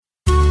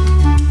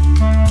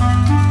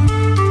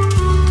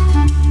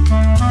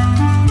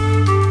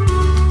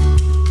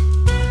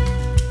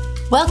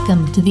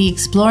Welcome to the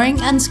Exploring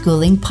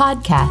Unschooling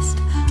podcast.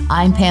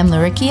 I'm Pam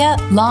Laricchia,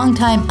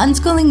 longtime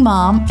unschooling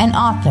mom and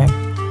author.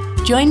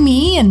 Join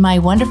me and my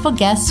wonderful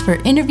guests for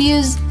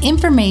interviews,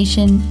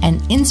 information, and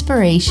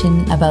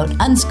inspiration about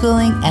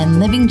unschooling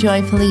and living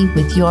joyfully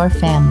with your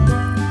family.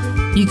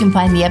 You can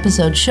find the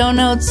episode show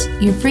notes,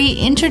 your free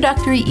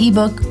introductory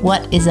ebook,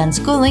 What is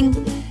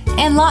Unschooling,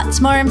 and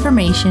lots more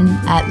information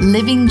at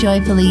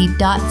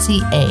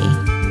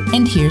livingjoyfully.ca.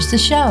 And here's the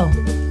show.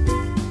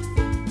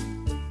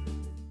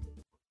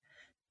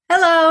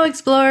 Hello,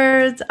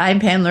 explorers. I'm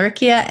Pam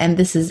Laricchia, and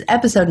this is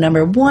episode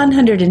number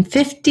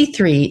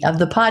 153 of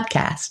the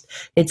podcast.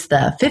 It's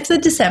the 5th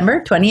of December,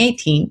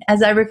 2018,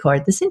 as I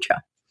record this intro.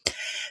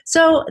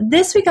 So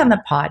this week on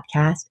the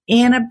podcast,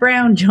 Anna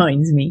Brown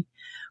joins me.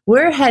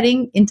 We're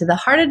heading into the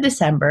heart of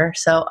December,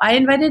 so I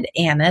invited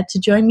Anna to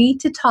join me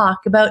to talk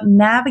about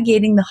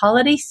navigating the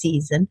holiday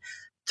season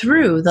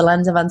through the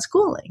lens of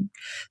unschooling.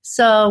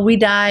 So we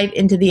dive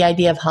into the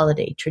idea of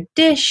holiday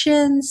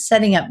traditions,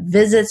 setting up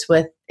visits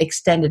with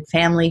extended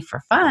family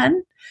for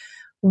fun,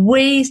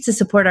 ways to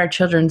support our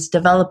children's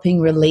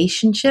developing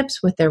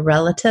relationships with their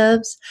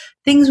relatives,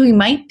 things we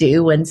might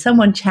do when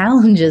someone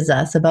challenges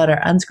us about our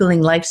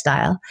unschooling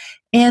lifestyle,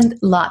 and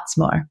lots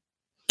more.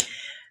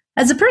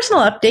 As a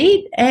personal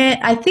update,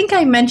 and I think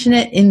I mentioned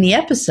it in the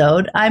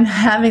episode, I'm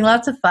having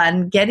lots of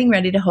fun getting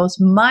ready to host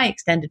my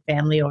extended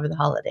family over the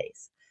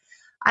holidays.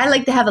 I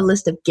like to have a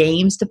list of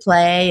games to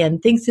play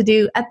and things to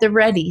do at the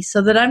ready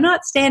so that I'm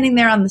not standing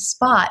there on the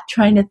spot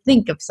trying to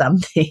think of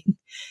something.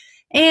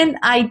 And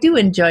I do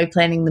enjoy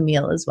planning the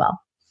meal as well.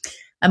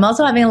 I'm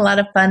also having a lot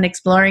of fun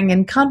exploring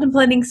and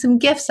contemplating some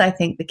gifts I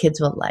think the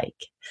kids will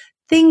like.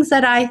 Things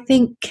that I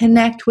think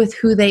connect with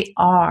who they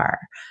are,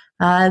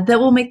 that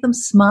will make them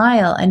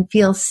smile and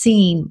feel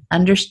seen,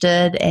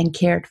 understood, and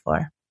cared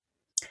for.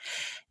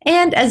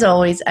 And as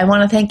always, I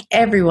want to thank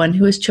everyone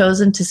who has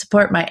chosen to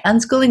support my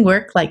unschooling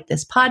work like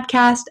this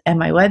podcast and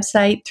my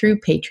website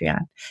through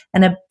Patreon.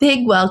 And a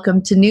big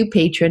welcome to new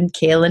patron,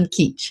 Kaylin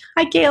Keach.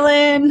 Hi,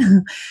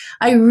 Kaylin.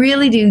 I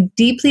really do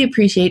deeply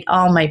appreciate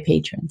all my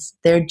patrons.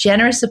 Their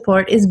generous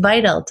support is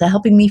vital to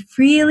helping me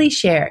freely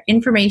share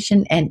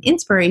information and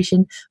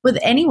inspiration with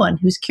anyone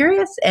who's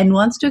curious and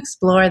wants to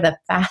explore the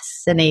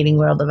fascinating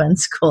world of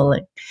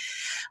unschooling.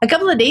 A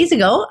couple of days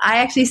ago, I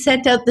actually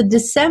sent out the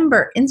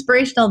December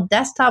inspirational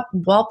desktop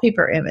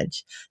wallpaper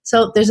image.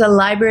 So there's a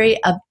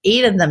library of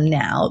 8 of them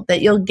now that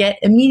you'll get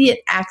immediate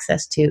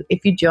access to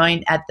if you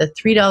join at the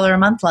 $3 a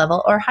month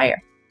level or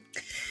higher.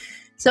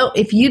 So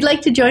if you'd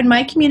like to join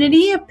my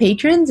community of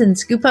patrons and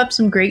scoop up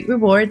some great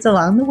rewards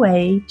along the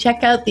way,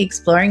 check out the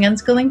Exploring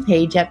Unschooling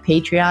page at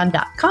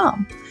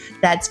patreon.com.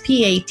 That's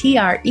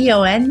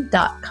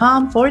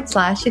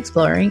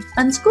patreon.com/exploring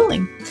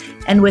unschooling.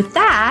 And with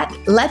that,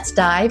 let's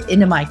dive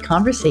into my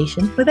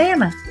conversation with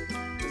Anna.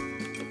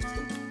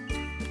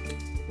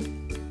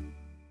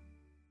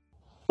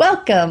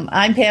 Welcome.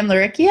 I'm Pam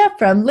Laricchia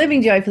from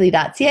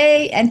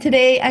livingjoyfully.ca, and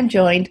today I'm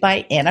joined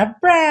by Anna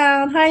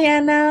Brown. Hi,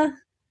 Anna.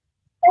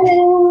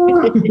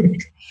 Hello.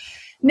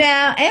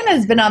 Now,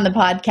 Anna's been on the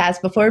podcast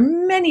before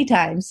many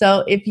times,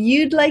 so if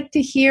you'd like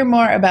to hear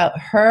more about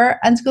her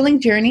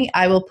unschooling journey,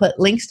 I will put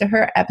links to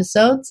her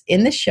episodes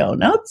in the show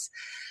notes.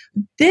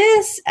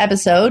 This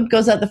episode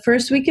goes out the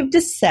first week of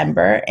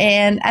December,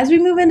 and as we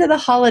move into the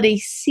holiday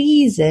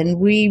season,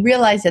 we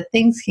realize that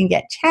things can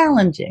get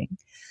challenging.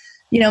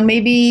 You know,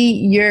 maybe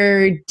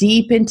you're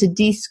deep into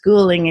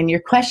deschooling and you're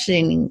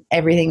questioning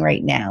everything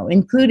right now,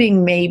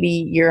 including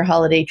maybe your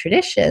holiday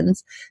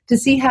traditions, to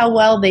see how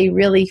well they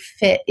really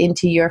fit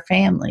into your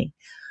family.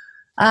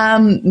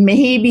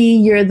 Maybe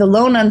you're the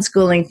lone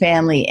unschooling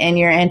family and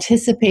you're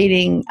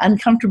anticipating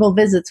uncomfortable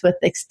visits with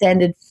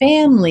extended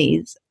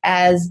families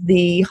as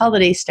the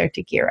holidays start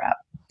to gear up.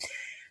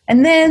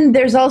 And then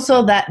there's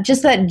also that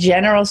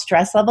general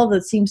stress level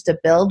that seems to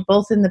build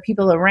both in the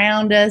people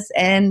around us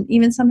and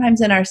even sometimes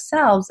in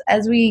ourselves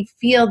as we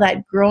feel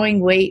that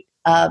growing weight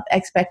of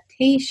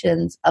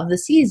expectations of the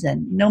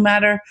season, no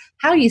matter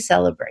how you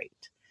celebrate.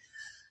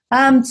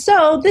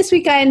 So this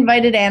week I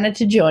invited Anna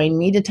to join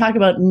me to talk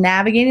about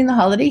navigating the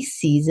holiday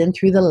season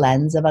through the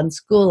lens of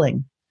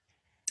unschooling.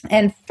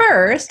 And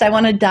first, I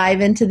want to dive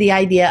into the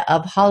idea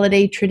of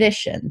holiday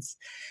traditions,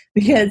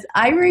 because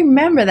I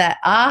remember that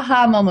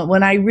aha moment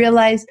when I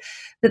realized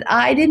that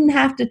I didn't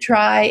have to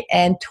try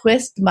and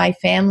twist my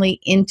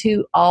family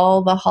into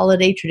all the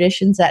holiday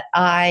traditions that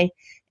I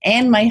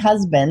and my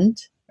husband,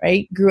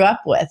 right, grew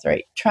up with,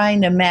 right,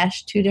 trying to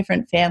mesh 2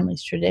 different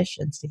families'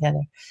 traditions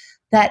together.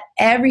 That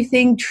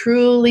everything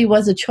truly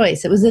was a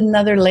choice. It was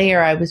another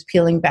layer I was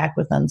peeling back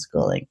with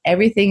unschooling.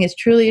 Everything is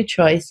truly a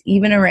choice,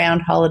 even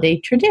around holiday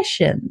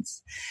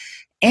traditions.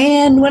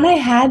 And when I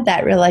had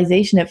that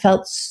realization, it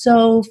felt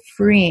so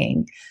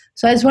freeing.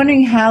 So I was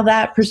wondering how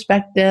that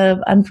perspective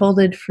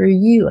unfolded for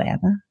you,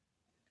 Anna.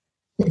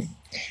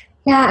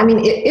 Yeah, I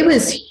mean, it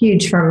was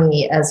huge for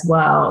me as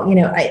well. You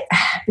know,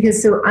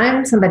 because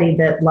I'm somebody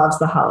that loves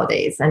the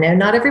holidays. I know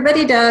not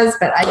everybody does,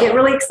 but I get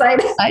really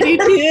excited. I do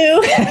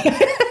too.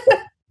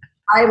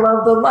 I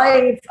love the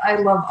lights. I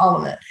love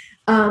all of it.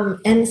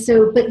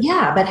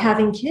 But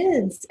having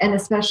kids and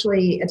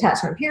especially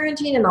attachment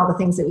parenting and all the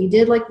things that we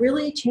did, like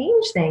really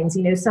changed things.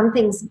 You know, some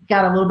things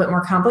got a little bit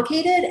more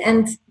complicated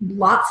and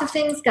lots of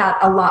things got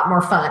a lot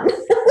more fun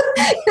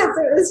because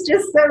it was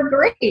just so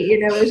great. You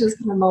know, it was just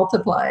kind of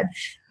multiplied.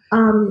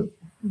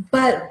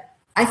 But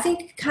I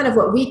think kind of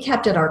what we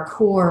kept at our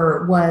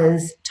core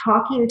was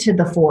talking to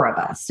the four of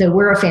us. So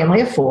we're a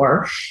family of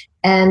four,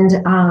 and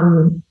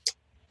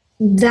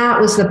that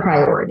was the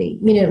priority,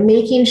 you know,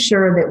 making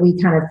sure that we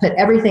kind of put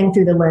everything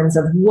through the lens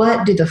of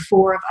what do the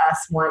four of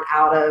us want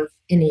out of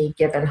any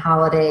given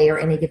holiday or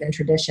any given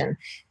tradition.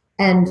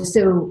 And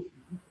so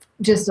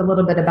just a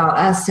little bit about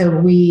us. So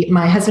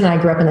my husband and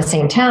I grew up in the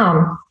same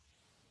town,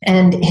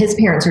 and his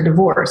parents are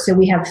divorced. So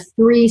we have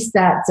three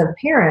sets of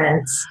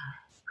parents,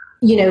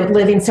 you know,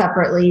 living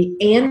separately,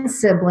 and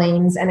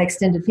siblings and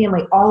extended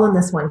family all in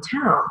this one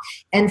town.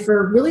 And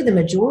for really the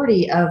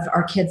majority of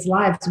our kids'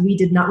 lives, we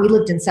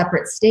lived in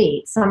separate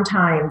states,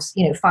 sometimes,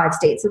 you know, 5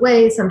 states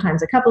away,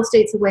 sometimes a couple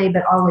states away,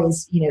 but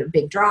always, you know,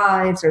 big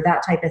drives or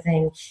that type of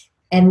thing.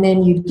 And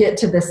then you'd get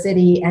to the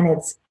city and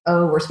it's,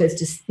 oh, we're supposed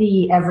to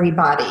see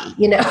everybody,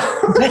 you know.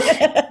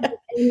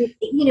 And,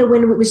 you know,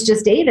 when it was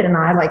just David and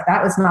I, like,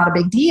 that was not a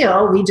big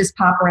deal. We just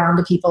pop around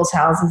to people's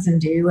houses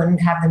and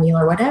have the meal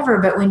or whatever.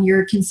 But when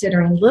you're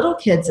considering little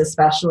kids,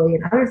 especially,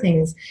 and other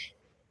things,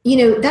 you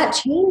know, that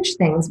changed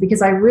things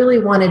because I really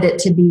wanted it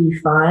to be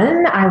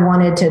fun. I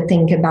wanted to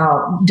think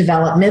about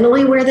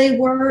developmentally where they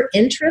were,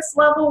 interest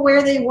level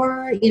where they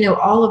were, you know,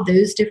 all of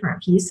those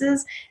different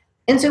pieces.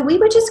 And so we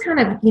would just kind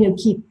of, you know,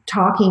 keep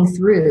talking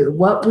through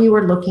what we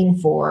were looking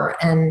for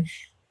and,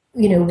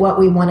 you know, what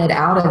we wanted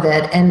out of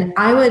it. And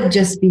I would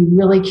just be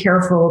really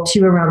careful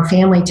too around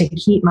family to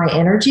keep my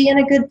energy in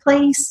a good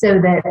place so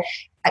that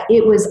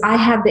I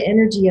have the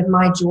energy of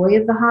my joy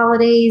of the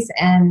holidays,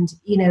 and,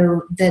 you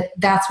know,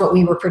 that's what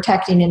we were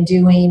protecting and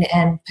doing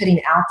and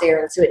putting out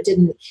there. And so it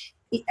didn't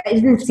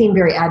seem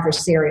very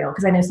adversarial,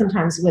 because I know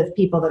sometimes with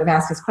people that have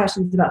asked us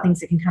questions about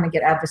things, it can kind of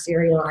get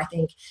adversarial. And I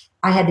think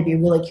I had to be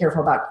really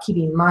careful about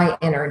keeping my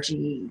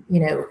energy, you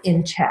know,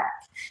 in check.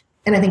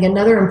 And I think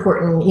another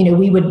important, you know,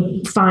 we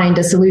would find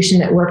a solution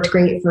that worked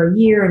great for a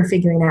year and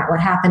figuring out what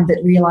happened, but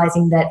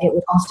realizing that it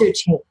would also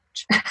change.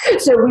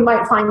 So we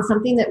might find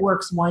something that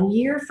works one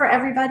year for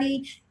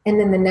everybody, and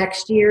then the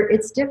next year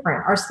it's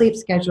different. Our sleep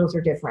schedules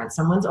are different.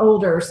 Someone's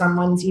older,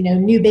 someone's, you know,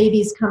 new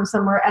babies come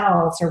somewhere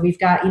else, or we've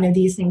got, you know,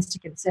 these things to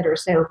consider.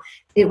 So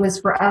it was,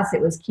 for us,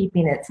 it was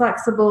keeping it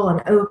flexible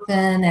and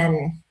open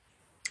and,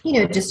 you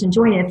know, just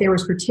enjoying it. If there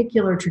was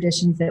particular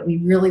traditions that we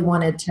really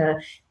wanted to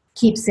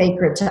keep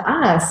sacred to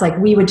us, like,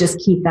 we would just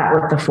keep that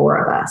with the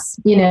four of us,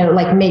 you know,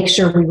 like make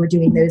sure we were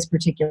doing those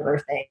particular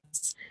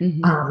things,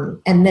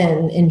 and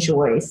then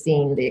enjoy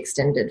seeing the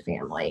extended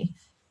family.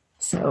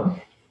 So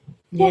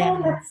yeah,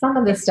 that's some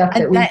of the stuff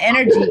that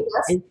energy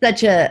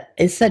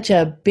is such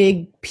a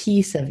big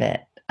piece of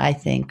it, I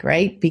think,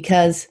 right?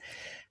 Because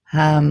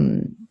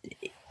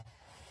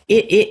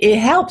it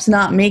helps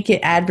not make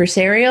it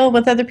adversarial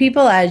with other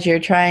people as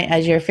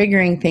you're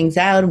figuring things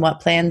out and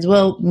what plans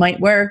might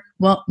work,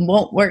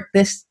 won't work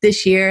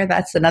this year.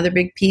 That's another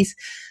big piece.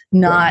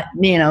 Not,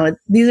 you know,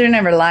 these are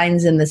never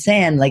lines in the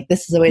sand. Like,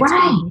 this is the way it's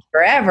going to be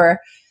forever.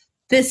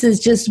 This is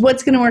just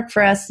what's going to work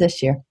for us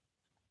this year.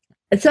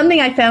 It's something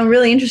I found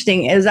really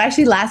interesting. It was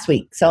actually last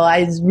week. So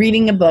I was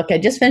reading a book. I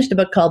just finished a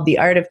book called The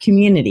Art of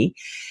Community,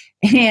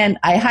 and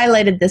I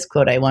highlighted this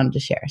quote I wanted to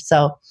share.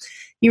 So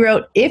he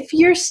wrote, "If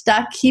you're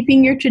stuck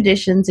keeping your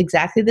traditions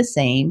exactly the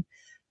same,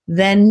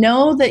 then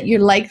know that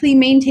you're likely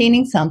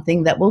maintaining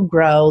something that will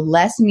grow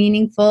less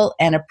meaningful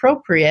and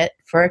appropriate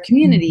for a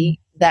community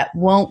that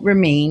won't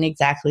remain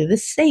exactly the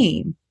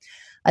same.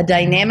 A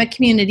dynamic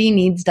community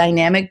needs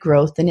dynamic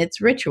growth in its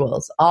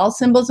rituals. All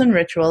symbols and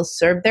rituals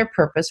serve their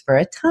purpose for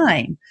a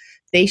time.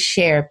 They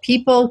share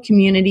people,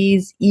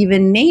 communities,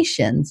 even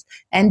nations,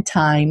 and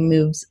time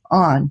moves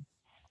on."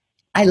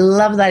 I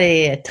love that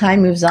idea.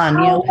 Time moves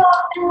on.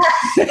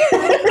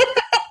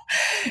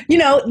 You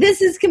know,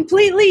 this is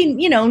completely,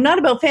 you know, not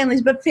about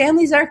families, but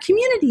families are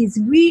communities.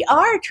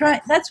 We're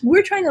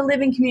trying to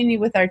live in community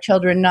with our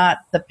children, not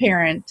the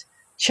parent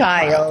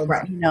child.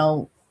 Right. You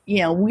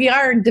know, we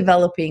are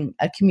developing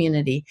a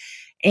community,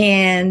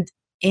 and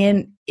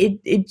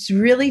it's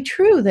really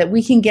true that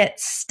we can get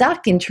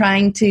stuck in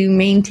trying to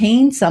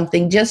maintain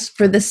something just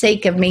for the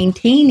sake of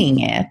maintaining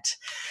it,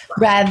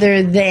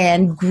 rather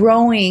than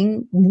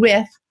growing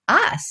with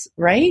us,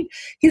 right?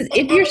 Because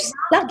if you're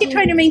stuck in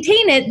trying to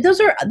maintain it,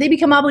 they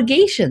become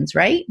obligations,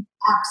 right?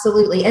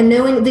 Absolutely. And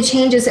knowing the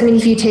changes, I mean,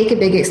 if you take a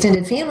big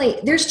extended family,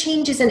 there's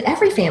changes in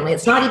every family.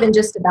 It's not even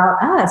just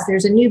about us.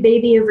 There's a new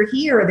baby over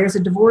here, or there's a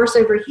divorce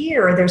over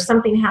here, or there's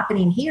something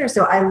happening here.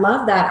 So I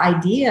love that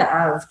idea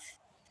of,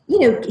 you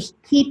know,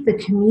 keep the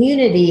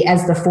community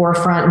as the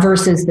forefront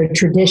versus the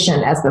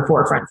tradition as the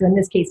forefront. So in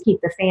this case, keep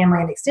the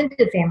family and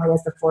extended family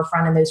as the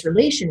forefront in those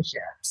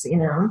relationships, you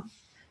know?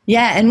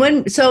 Yeah.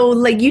 And so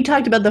like you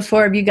talked about the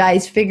four of you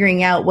guys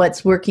figuring out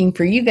what's working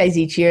for you guys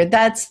each year.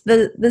 That's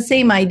the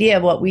same idea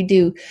of what we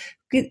do.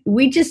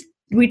 We just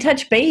we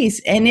touch base,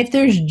 and if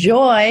there's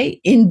joy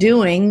in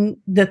doing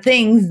the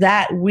things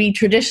that we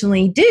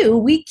traditionally do,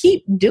 we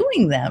keep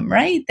doing them,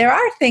 right? There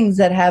are things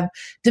that have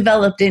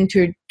developed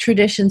into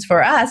traditions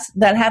for us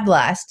that have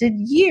lasted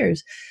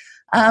years.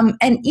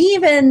 And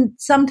even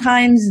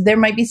sometimes there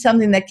might be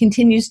something that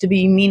continues to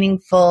be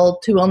meaningful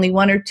to only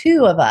one or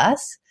two of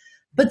us,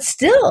 but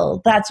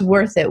still that's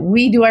worth it.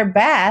 We do our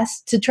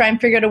best to try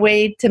and figure out a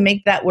way to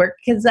make that work,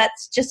 because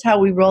that's just how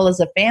we roll as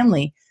a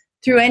family.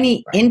 Through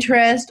any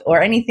interest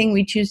or anything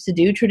we choose to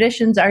do,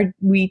 traditions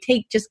we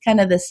take just kind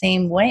of the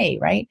same way,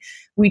 right?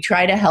 We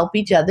try to help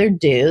each other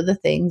do the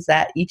things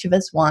that each of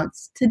us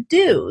wants to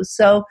do.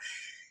 So,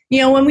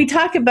 when we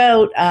talk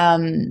about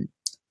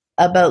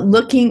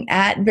looking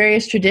at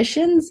various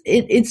traditions,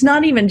 it's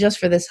not even just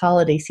for this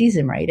holiday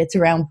season, right? It's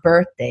around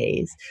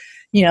birthdays.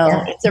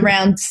 It's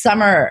around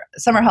summer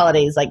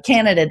holidays like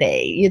Canada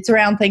Day. It's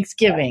around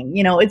Thanksgiving.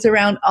 It's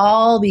around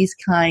all these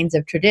kinds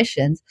of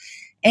traditions.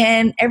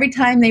 And every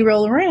time they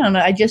roll around,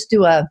 I just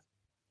do a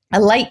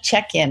light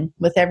check-in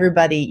with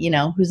everybody,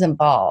 who's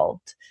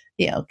involved,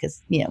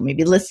 because,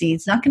 maybe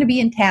Lissy's not going to be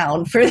in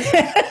town for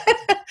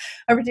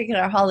a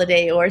particular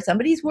holiday, or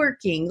somebody's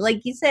working.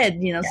 Like you said,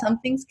 some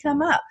things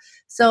come up.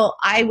 So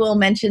I will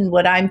mention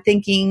what I'm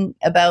thinking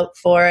about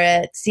for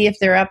it, see if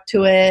they're up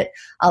to it.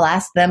 I'll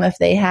ask them if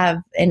they have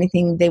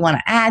anything they want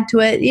to add to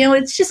it.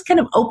 It's just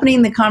kind of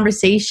opening the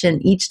conversation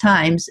each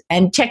time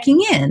and checking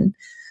in.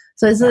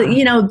 So,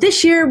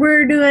 this year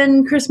we're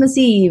doing Christmas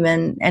Eve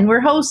and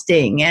we're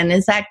hosting, and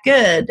is that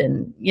good?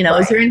 And,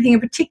 is there anything in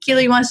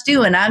particular you want us to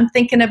do? And I'm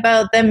thinking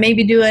about them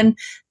maybe doing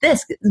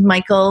this.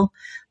 Michael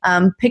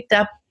picked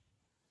up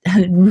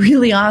a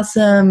really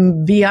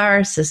awesome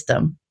VR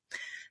system,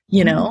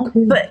 cool.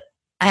 but,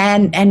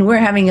 and we're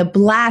having a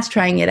blast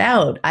trying it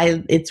out.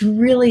 It's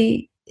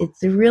really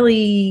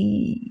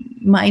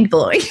mind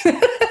blowing.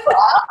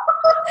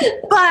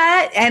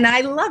 And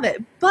I love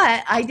it,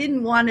 but I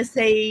didn't want to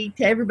say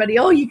to everybody,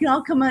 oh, you can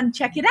all come and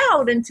check it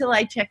out, until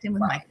I checked in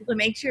with Michael to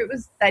make sure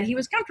that he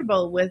was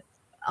comfortable with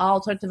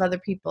all sorts of other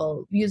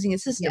people using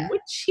his system,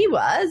 which he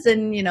was.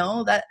 And,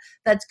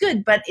 that's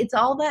good. But it's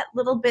all that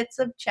little bits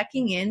of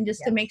checking in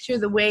just to make sure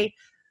the way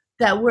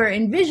that we're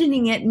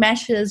envisioning it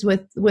meshes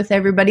with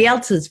everybody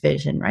else's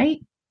vision,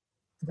 right?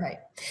 Right.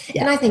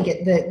 Yeah. And I think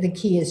the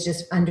key is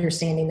just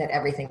understanding that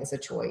everything is a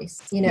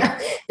choice,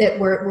 that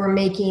we're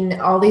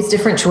making all these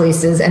different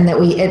choices, and that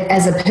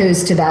as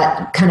opposed to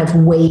that kind of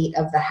weight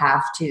of the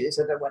have tos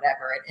or the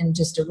whatever. And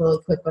just a really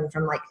quick one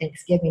from like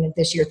Thanksgiving of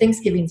this year.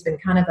 Thanksgiving's been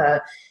kind of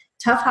a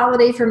tough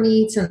holiday for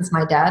me since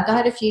my dad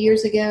died a few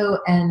years ago.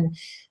 And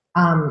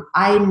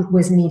I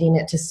was needing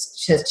it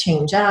to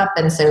change up.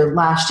 And so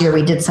last year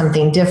we did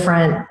something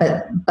different,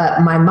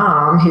 but my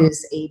mom,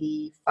 who's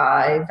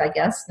 85, I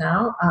guess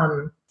now,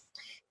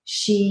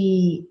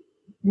 she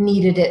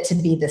needed it to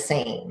be the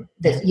same.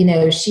 That,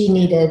 she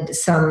needed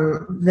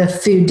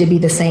the food to be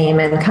the same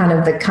and kind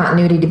of the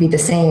continuity to be the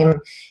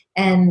same.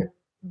 And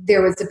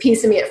there was a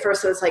piece of me at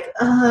first that was like,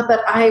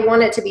 but I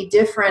want it to be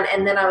different.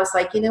 And then I was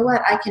like, you know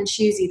what, I can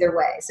choose either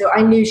way. So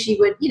I knew she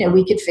would,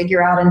 we could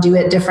figure out and do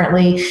it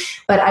differently.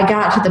 But I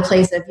got to the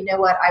place of,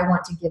 I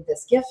want to give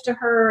this gift to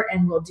her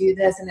and we'll do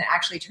this. And it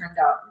actually turned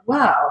out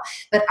well.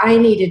 But I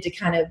needed to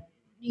kind of,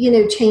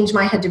 change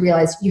my head to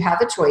realize you have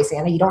a choice,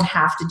 Anna. You don't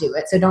have to do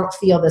it. So don't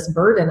feel this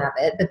burden of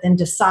it, but then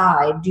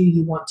decide, do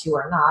you want to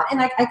or not? And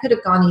I could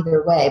have gone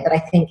either way. But I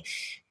think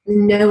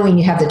knowing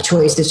you have the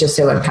choice is just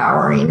so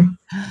empowering.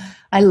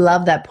 I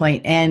love that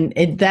point. And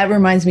that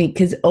reminds me,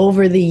 because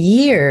over the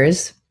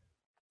years,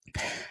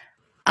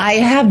 I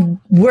have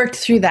worked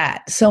through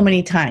that so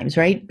many times,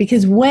 right?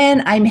 Because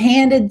when I'm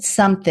handed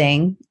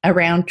something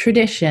around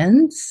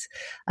traditions,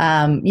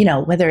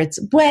 whether it's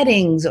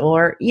weddings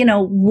or,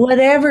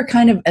 whatever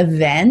kind of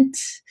event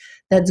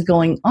that's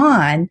going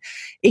on,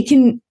 it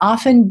can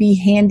often be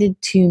handed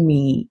to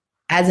me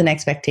as an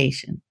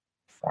expectation,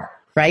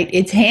 right?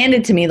 It's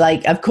handed to me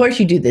like, of course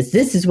you do this.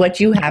 This is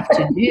what you have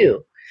to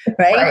do.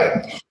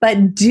 Right?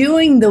 But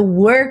doing the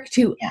work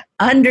to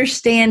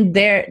understand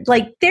their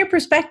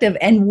perspective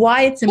and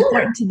why it's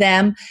important to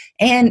them,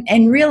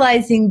 and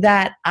realizing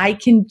that I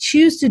can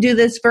choose to do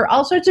this for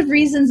all sorts of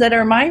reasons that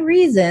are my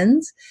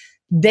reasons.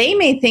 They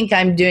may think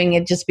I'm doing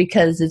it just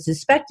because it's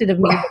expected of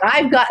me, but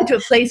I've gotten to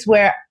a place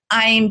where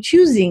I'm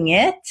choosing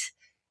it.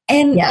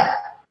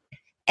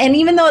 And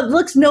even though it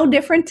looks no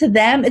different to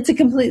them, it's a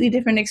completely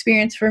different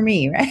experience for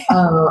me, right?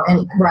 Oh,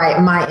 and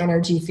my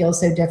energy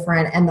feels so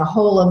different, and the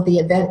whole of the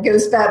event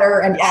goes better,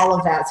 and all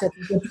of that. So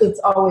it's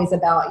always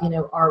about,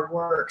 our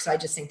work. So I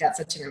just think that's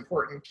such an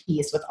important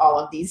piece with all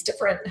of these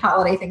different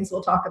holiday things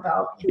we'll talk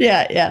about.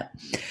 Yeah.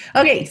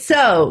 Okay,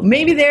 so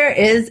maybe there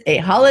is a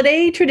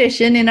holiday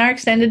tradition in our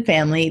extended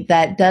family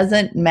that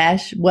doesn't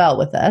mesh well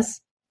with us,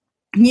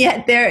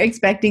 yet they're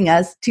expecting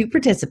us to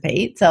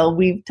participate. So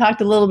we've talked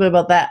a little bit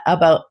about that,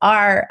 about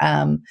our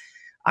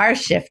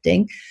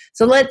shifting.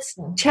 So let's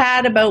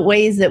chat about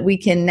ways that we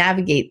can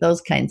navigate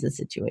those kinds of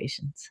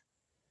situations.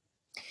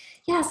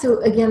 Yeah, so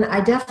again, I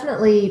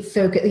definitely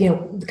focus,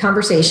 the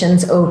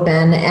conversation's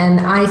open, and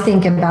I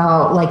think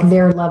about like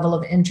their level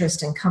of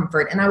interest and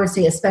comfort. And I would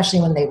say, especially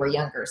when they were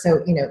younger.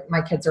 So,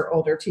 my kids are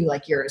older too,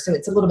 like yours. So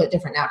it's a little bit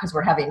different now because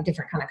we're having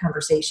different kind of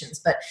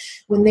conversations. But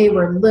when they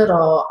were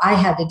little, I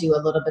had to do a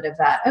little bit of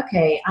that.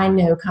 Okay, I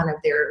know kind of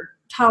their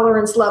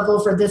tolerance level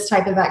for this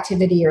type of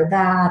activity or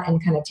that,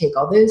 and kind of take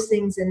all those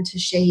things into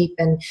shape.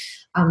 And,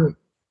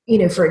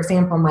 for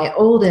example, my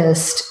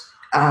oldest,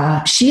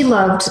 she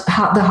loved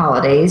the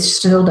holidays,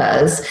 still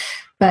does,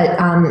 but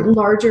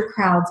larger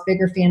crowds,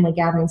 bigger family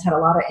gatherings had a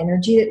lot of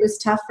energy that was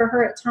tough for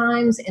her at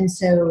times. And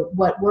so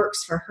what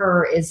works for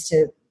her is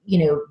to,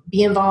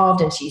 be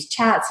involved, and she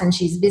chats and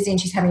she's busy and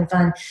she's having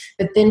fun,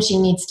 but then she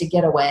needs to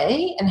get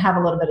away and have a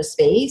little bit of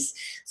space.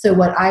 So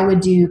what I would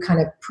do kind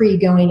of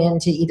going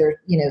into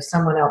either,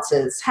 someone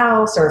else's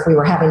house, or if we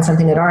were having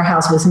something at our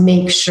house, was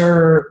make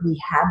sure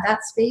we had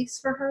that space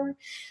for her.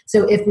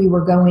 So if we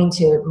were going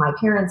to my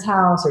parents'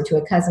 house or to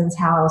a cousin's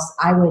house,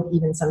 I would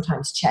even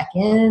sometimes check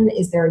in.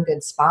 Is there a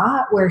good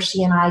spot where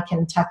she and I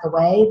can tuck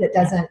away that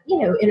doesn't,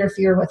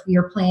 interfere with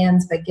your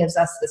plans, but gives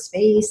us the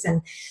space,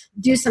 and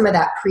do some of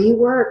that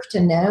pre-work to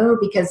know,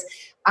 because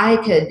I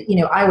could,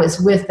 I was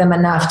with them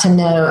enough to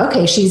know,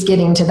 okay, she's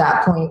getting to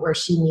that point where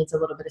she needs a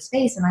little bit of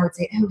space. And I would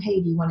say, oh,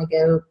 hey, do you want to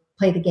go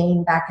play the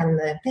game back in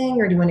the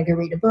thing? Or do you want to go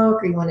read a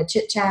book? Or you want to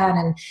chit chat?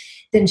 And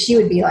then she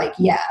would be like,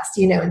 yes,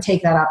 and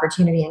take that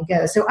opportunity and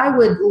go. So I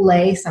would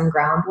lay some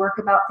groundwork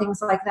about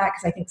things like that,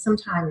 because I think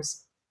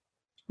sometimes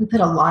we put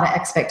a lot of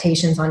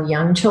expectations on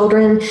young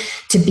children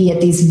to be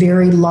at these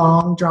very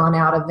long,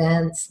 drawn-out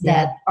events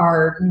that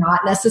are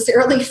not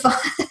necessarily fun.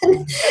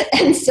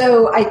 And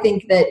so I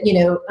think that,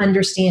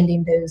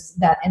 understanding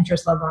that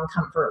interest level and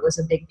comfort was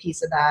a big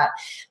piece of that.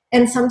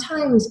 And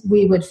sometimes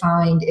we would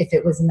find, if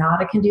it was not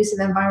a conducive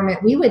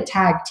environment, we would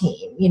tag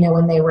team,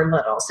 when they were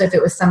little. So if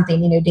it was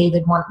something,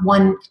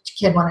 one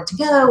kid wanted to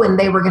go and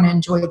they were going to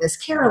enjoy this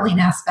caroling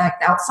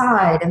aspect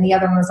outside, and the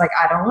other one was like,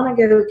 I don't want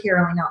to go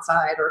caroling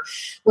outside, or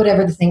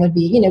whatever the thing would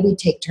be, we'd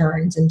take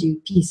turns and do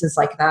pieces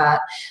like that.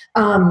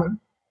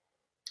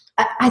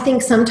 I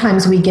think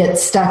sometimes we get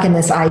stuck in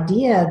this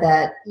idea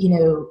that,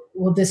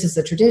 well, this is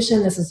the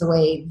tradition, this is the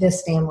way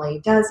this family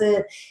does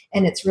it,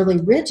 and it's really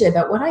rigid.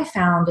 But what I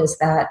found is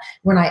that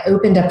when I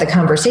opened up the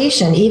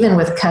conversation, even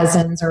with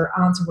cousins or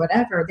aunts or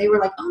whatever, they were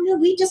like, oh, no,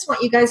 we just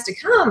want you guys to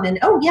come. And,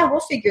 oh, yeah, we'll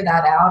figure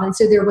that out. And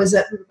so there was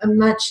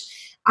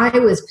I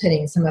was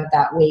putting some of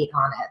that weight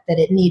on it, that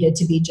it needed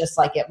to be just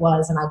like it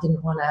was, and I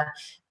didn't want to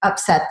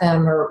upset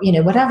them or,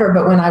 whatever.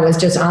 But when I was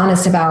just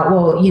honest about,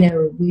 well,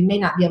 we may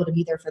not be able to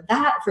be there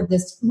for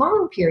this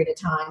long period of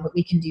time, but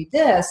we can do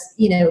this,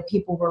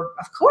 people were,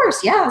 of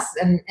course, yes,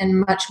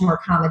 and much more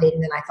accommodating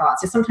than I thought.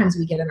 So sometimes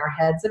we get in our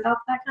heads about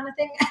that kind of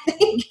thing, I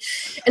think.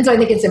 And so I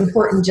think it's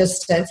important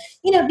just to,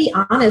 be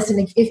honest.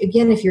 And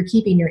if you're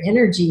keeping your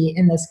energy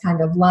in this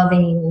kind of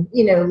loving,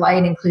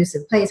 light,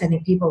 inclusive place, I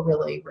think people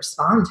really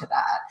respond to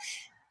that.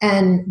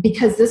 And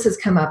because this has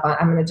come up,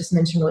 I'm going to just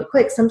mention really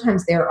quick,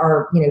 sometimes there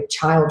are,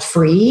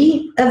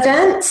 child-free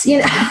events,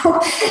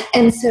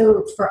 And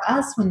so for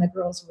us, when the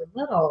girls were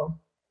little,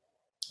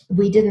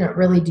 we didn't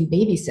really do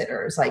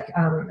babysitters,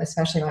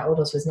 especially my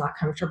oldest was not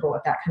comfortable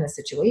with that kind of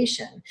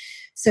situation.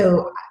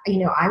 So,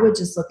 I would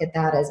just look at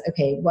that as,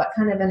 okay, what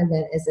kind of an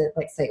event is it?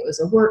 Like, say it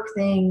was a work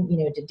thing,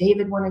 did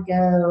David want to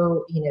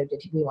go?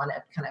 Did we want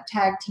to kind of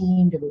tag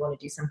team? Did we want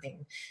to do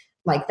something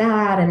like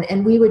that?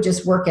 And we would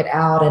just work it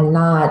out, and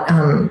not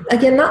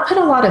put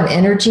a lot of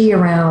energy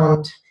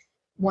around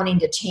wanting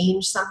to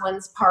change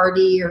someone's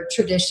party or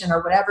tradition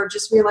or whatever,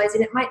 just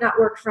realizing it might not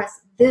work for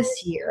us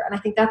this year. And I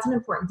think that's an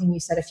important thing you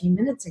said a few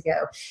minutes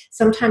ago.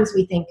 Sometimes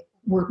we think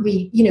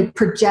we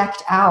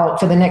project out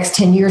for the next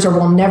 10 years, or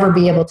we'll never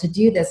be able to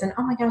do this. And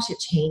oh my gosh, it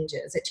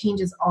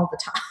changes all the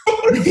time.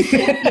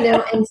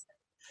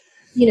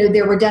 And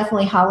there were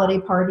definitely holiday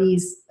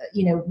parties,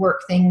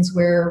 work things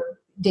where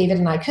David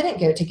and I couldn't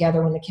go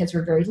together when the kids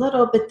were very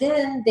little, but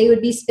then they would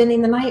be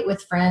spending the night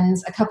with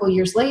friends a couple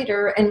years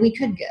later, and we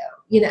could go,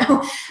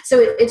 So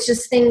it's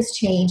just, things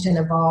changed and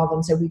evolved.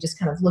 And so we just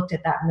kind of looked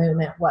at that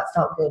moment, what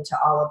felt good to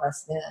all of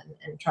us then,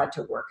 and tried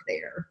to work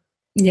there.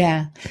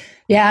 Yeah.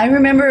 Yeah. I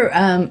remember,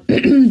 I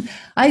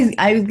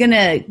was going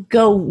to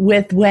go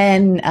with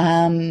when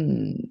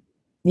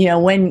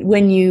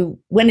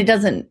it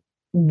doesn't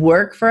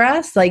work for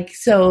us.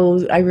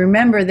 So I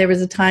remember there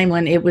was a time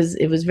when it was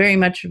very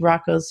much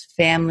Rocco's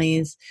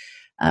family's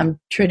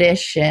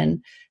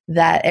tradition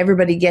that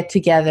everybody get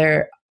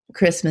together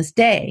Christmas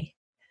Day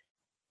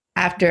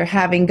after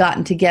having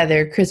gotten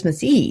together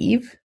Christmas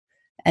Eve,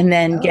 and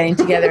then getting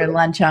together at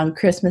lunch on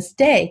Christmas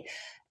Day.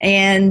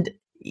 And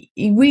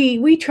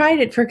we tried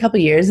it for a couple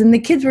of years, and the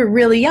kids were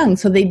really young,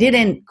 so they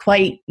didn't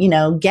quite,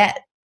 get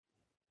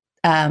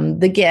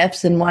the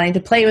gifts and wanting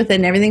to play with it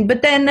and everything.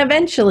 But then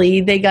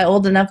eventually they got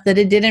old enough that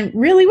it didn't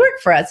really work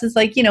for us. It's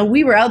like,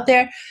 we were out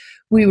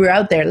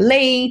there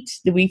late.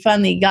 We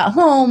finally got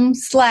home,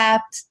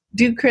 slept,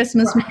 do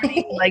Christmas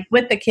morning,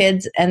 with the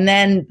kids. And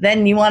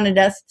then you wanted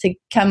us to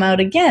come out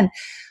again.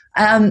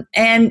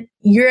 And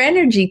your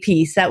energy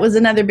piece, that was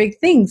another big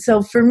thing.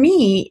 So for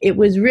me, it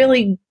was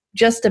really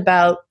just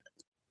about,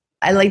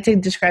 I like to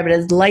describe it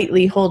as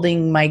lightly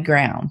holding my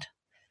ground.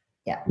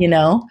 Yeah. You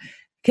know,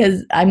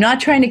 because I'm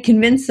not trying to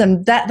convince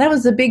them. That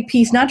was a big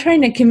piece, not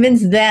trying to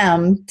convince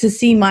them to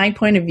see my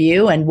point of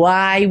view and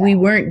why we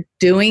weren't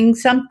doing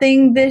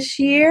something this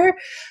year,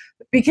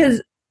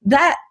 because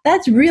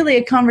that's really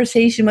a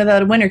conversation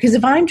without a winner. Because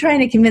if I'm trying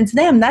to convince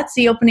them, that's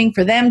the opening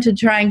for them to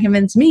try and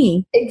convince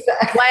me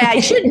exactly why I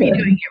should be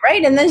doing it,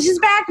 right? And then it's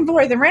just back and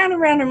forth and round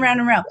and round and round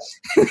and round.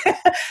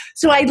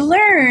 So I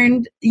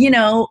learned,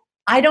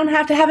 I don't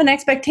have to have an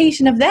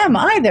expectation of them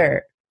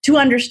either to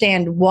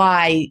understand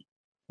why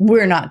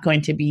we're not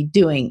going to be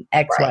doing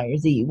X, right, Y, or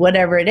Z,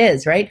 whatever it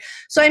is, right?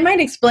 So I might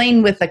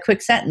explain with a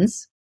quick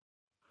sentence.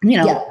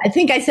 I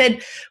think I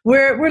said,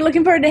 we're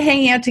looking forward to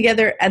hanging out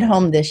together at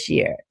home this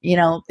year.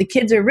 The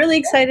kids are really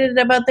excited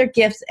about their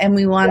gifts and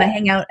we want to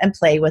hang out and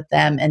play with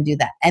them and do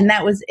that. And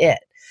that was it.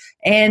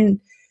 And,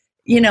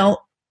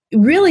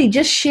 really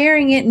just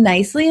sharing it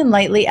nicely and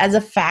lightly as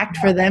a fact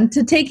for them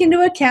to take into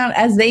account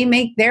as they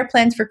make their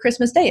plans for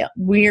Christmas Day.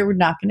 We're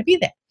not going to be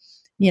there,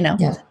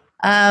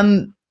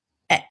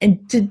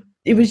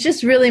 it was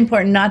just really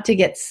important not to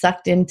get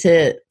sucked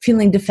into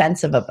feeling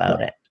defensive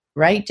about it,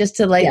 right? Just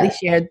to lightly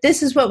share,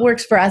 this is what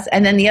works for us.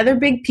 And then the other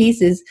big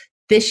piece is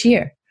this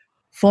year,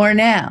 for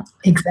now.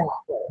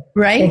 Exactly.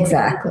 Right?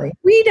 Exactly.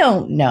 We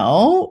don't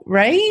know,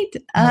 right?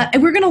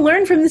 And we're going to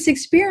learn from this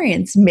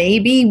experience.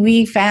 Maybe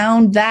we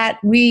found that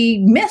we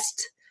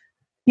missed,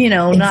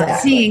 not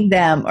seeing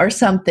them or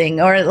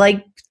something, or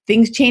like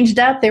things changed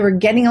up. They were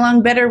getting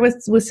along better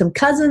with some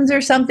cousins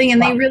or something,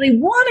 and they really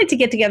wanted to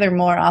get together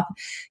more often.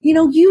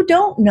 You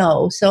don't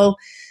know. So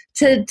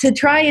to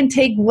try and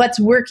take what's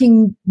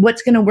going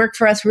to work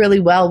for us really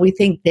well, we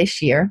think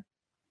this year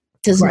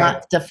does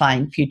not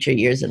define future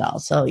years at all.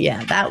 So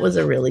yeah, that was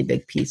a really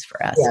big piece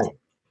for us. Yeah.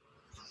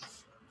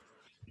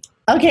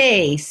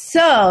 Okay,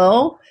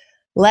 so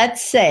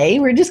let's say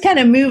we're just kind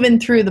of moving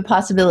through the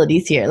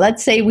possibilities here.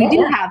 Let's say we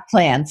do have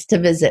plans to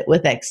visit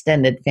with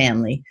extended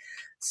family.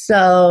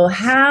 So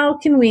how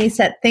can we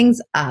set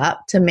things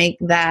up to make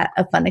that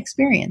a fun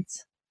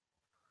experience?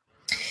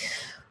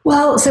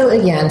 Well, so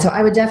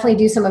I would definitely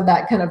do some of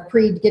that kind of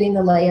getting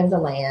the lay of the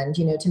land,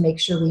 to make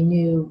sure we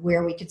knew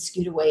where we could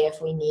scoot away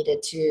if we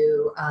needed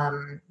to.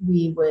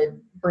 We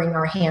would bring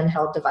our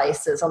handheld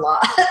devices a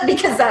lot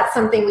because that's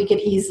something we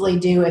could easily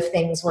do if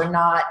things were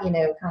not, kind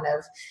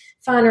of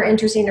fun or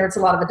interesting, or it's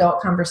a lot of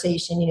adult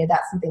conversation.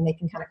 That's something they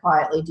can kind of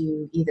quietly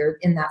do either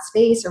in that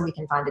space or we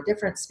can find a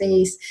different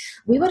space.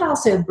 We would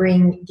also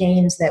bring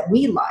games that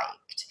we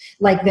liked,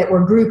 like that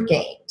were group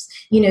games,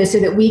 so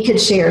that we could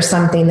share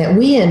something that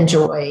we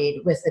enjoyed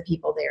with the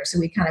people there. So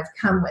we kind of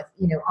come with,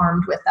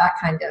 armed with that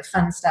kind of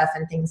fun stuff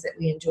and things that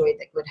we enjoyed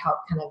that would help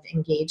kind of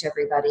engage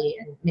everybody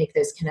and make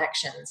those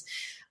connections.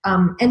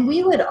 And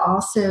we would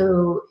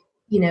also,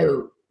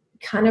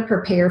 kind of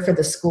prepare for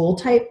the school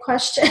type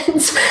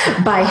questions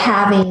by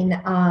having,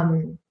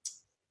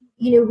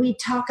 we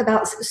talk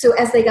about, so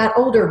as they got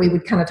older, we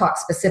would kind of talk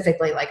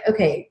specifically like,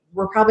 okay,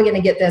 we're probably going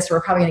to get this,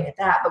 we're probably going to get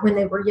that. But when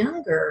they were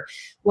younger,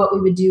 what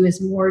we would do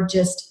is more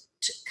just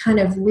to kind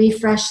of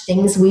refresh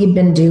things we've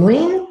been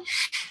doing,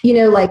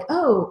 like,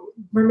 oh,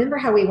 remember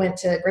how we went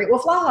to Great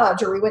Wolf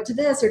Lodge, or we went to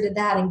this or did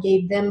that, and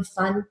gave them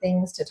fun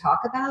things to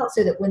talk about,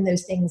 so that when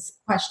those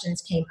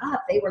questions came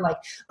up, they were like,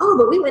 oh,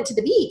 but we went to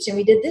the beach and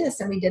we did this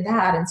and we did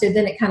that. And so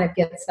then it kind of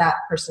gets that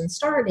person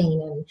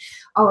starting and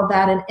all of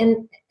that.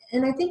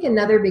 And I think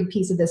another big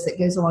piece of this that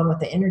goes along with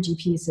the energy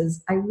piece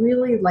is I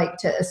really like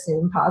to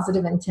assume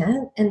positive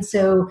intent. And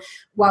so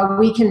while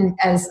we can,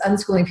 as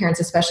unschooling parents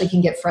especially,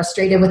 can get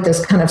frustrated with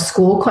those kind of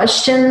school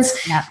questions,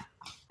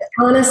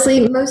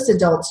 honestly, most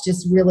adults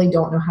just really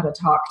don't know how to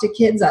talk to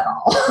kids at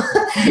all.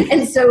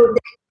 And so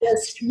they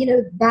just,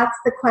 that's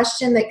the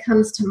question that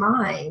comes to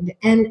mind.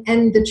 And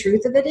the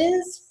truth of it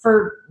is,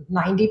 for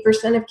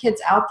 90% of kids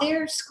out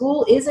there,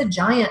 school is a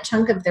giant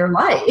chunk of their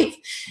life.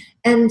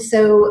 And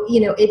so,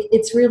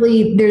 it's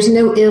really, there's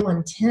no ill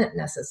intent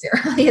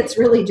necessarily. It's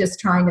really just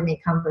trying to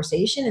make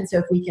conversation. And so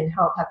if we can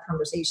help have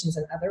conversations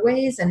in other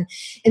ways, and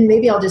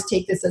maybe I'll just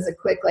take this as a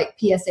quick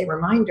PSA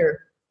reminder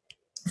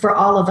for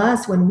all of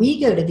us when we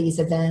go to these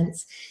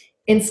events,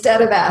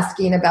 instead of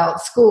asking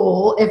about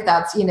school, if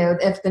that's,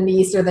 if the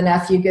niece or the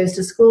nephew goes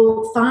to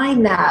school,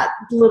 find that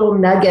little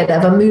nugget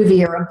of a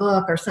movie or a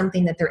book or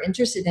something that they're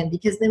interested in,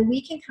 because then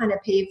we can kind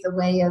of pave the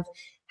way of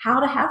how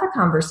to have a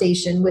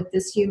conversation with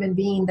this human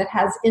being that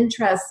has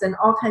interests and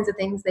all kinds of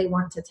things they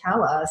want to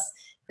tell us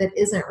that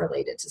isn't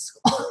related to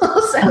school.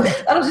 So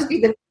that'll just be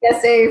the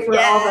PSA for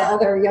all the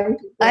other young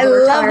people. I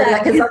love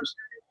that, because I'm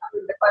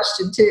sure the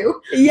question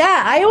too.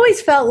 Yeah, I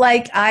always felt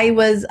like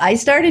I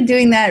started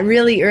doing that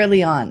really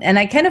early on, and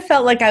I kind of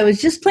felt like I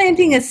was just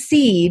planting a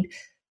seed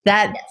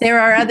that there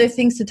are other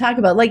things to talk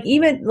about. Like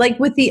even like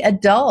with the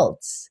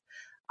adults,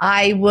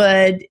 I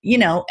would,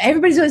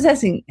 everybody's always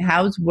asking,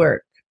 how's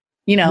work?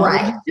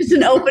 Right. Just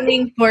an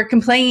opening for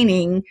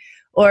complaining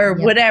or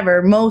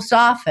whatever most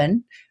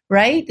often,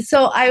 right?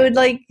 So I would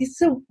like,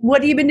 so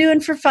what have you been doing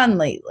for fun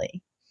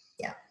lately?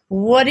 Yeah.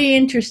 What are you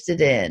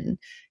interested in?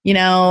 You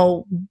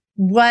know,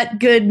 what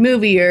good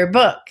movie or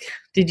book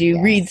did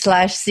you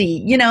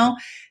read/see? You know,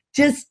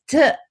 just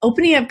to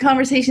opening up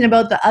conversation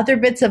about the other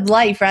bits of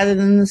life rather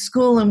than the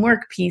school and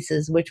work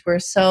pieces, which we're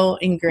so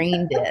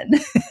ingrained in.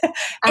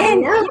 I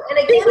know. And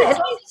again,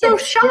 it's so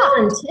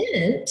shocked.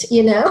 Intent,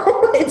 you know,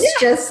 it's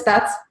just,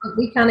 that's what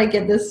we kind of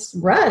get this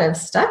rut of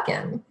stuck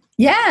in.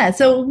 Yeah.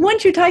 So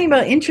once you're talking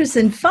about interest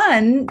and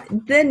fun,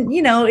 then,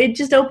 you know, it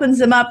just opens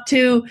them up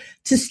to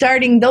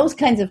starting those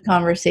kinds of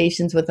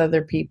conversations with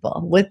other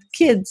people, with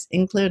kids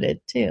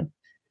included too.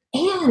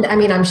 And I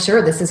mean, I'm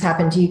sure this has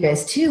happened to you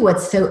guys too.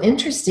 What's so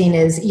interesting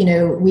is, you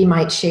know, we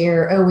might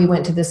share, oh, we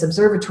went to this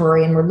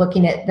observatory and we're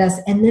looking at this,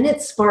 and then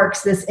it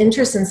sparks this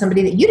interest in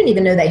somebody that you didn't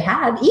even know they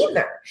had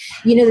either.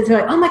 You know,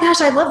 they're like, oh my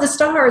gosh, I love the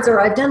stars, or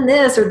I've done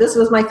this, or this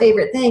was my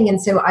favorite thing.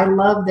 And so I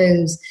love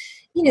those,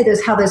 you know,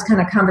 how those kind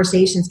of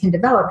conversations can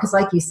develop. Because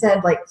like you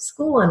said, like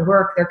school and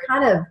work, they're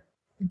kind of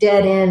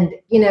dead end,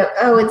 you know,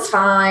 oh, it's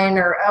fine,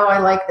 or oh, I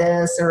like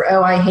this, or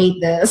oh, I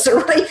hate this,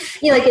 or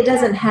you know, like it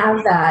doesn't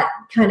have that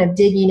kind of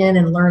digging in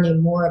and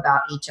learning more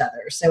about each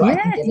other. So I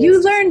think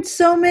you learn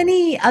so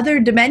many other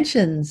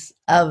dimensions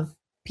of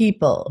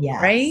people,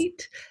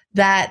 right?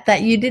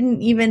 That you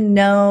didn't even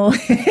know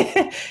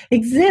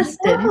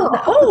existed.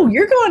 Oh,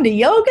 you're going to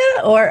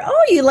yoga, or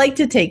oh, you like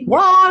to take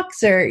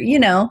walks, or you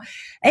know,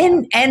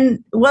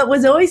 and what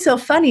was always so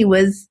funny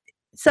was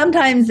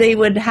sometimes they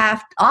would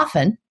have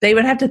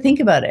to think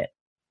about it,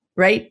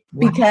 right?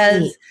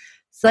 Because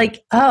it's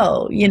like,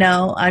 oh, you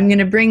know, I'm going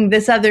to bring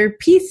this other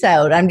piece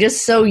out. I'm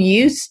just so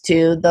used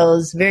to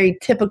those very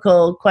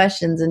typical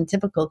questions and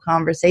typical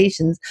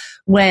conversations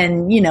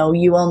when, you know,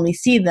 you only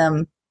see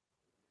them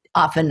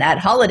often at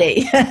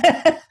holiday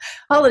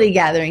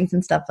gatherings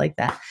and stuff like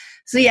that.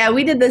 So yeah,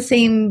 we did the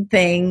same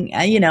thing,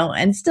 you know,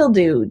 and still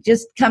do,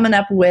 just coming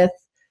up with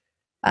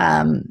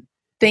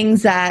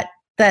things that,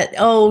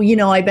 oh, you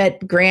know, I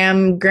bet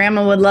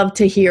grandma would love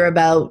to hear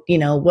about, you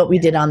know, what we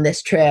did on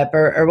this trip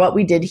or what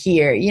we did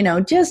here, you know,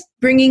 just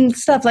bringing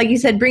stuff, like you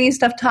said, bringing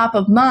stuff top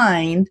of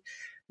mind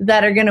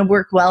that are going to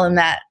work well in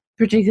that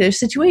particular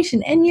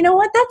situation. And you know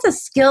what? That's a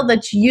skill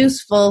that's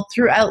useful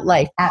throughout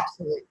life.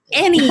 Absolutely.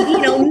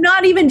 You know,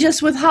 not even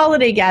just with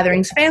holiday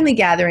gatherings, family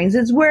gatherings,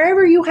 it's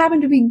wherever you happen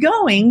to be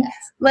going.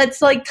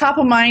 Let's like top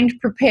of mind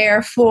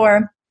prepare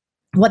for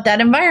what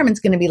that environment's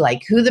going to be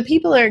like, who the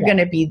people are going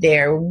to be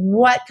there,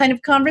 what kind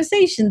of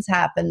conversations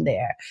happen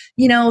there.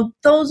 You know,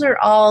 those are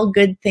all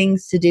good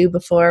things to do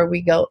before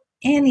we go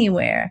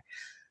anywhere.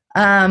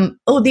 The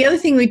other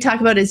thing we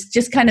talk about is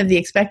just kind of the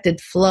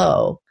expected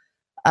flow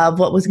of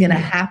what was going to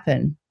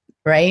happen,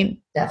 right?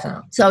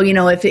 Definitely. So, you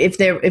know,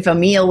 if a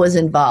meal was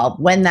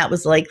involved, when that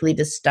was likely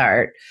to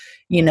start,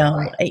 you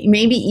know,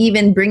 maybe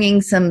even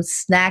bringing some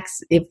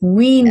snacks if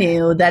we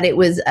knew that it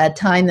was a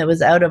time that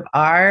was out of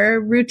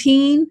our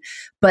routine,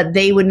 but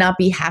they would not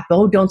be happy.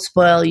 Oh, don't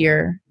spoil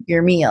your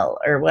meal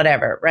or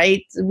whatever,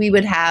 right? So we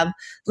would have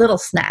little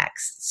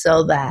snacks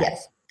so that,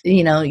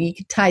 you know, you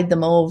could tide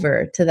them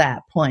over to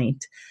that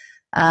point.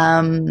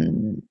 I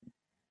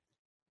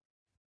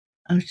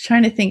was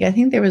trying to think. I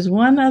think there was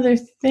one other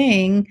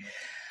thing.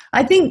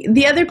 I think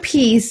the other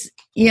piece,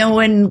 you know,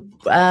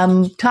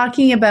 when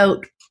talking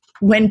about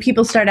when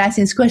people start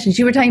asking these questions,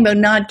 you were talking about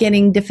not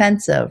getting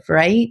defensive,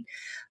 right?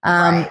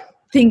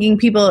 Thinking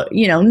people,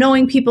 you know,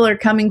 knowing people are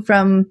coming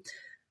from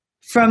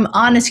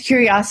honest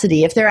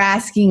curiosity if they're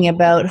asking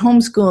about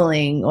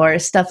homeschooling or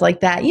stuff like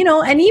that, you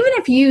know, and even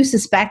if you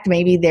suspect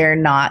maybe they're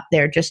not,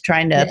 they're just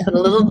trying to put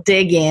a little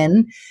dig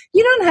in,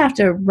 you don't have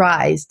to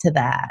rise to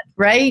that,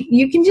 right?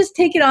 You can just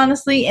take it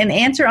honestly and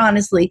answer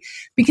honestly,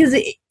 because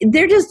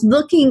they're just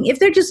looking, if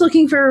they're just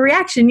looking for a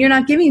reaction, you're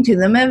not giving to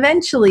them.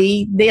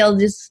 Eventually they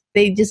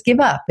just give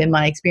up, in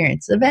my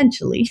experience,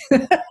 eventually.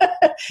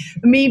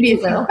 Maybe a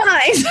few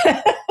times.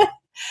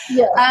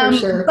 Yeah, for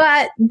sure.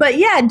 But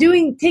yeah,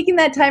 taking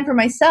that time for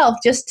myself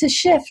just to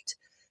shift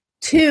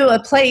to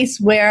a place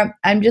where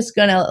I'm just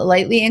going to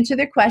lightly answer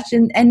their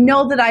question and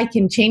know that I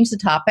can change the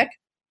topic,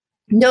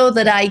 know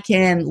that I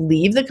can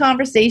leave the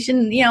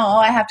conversation. You know, oh,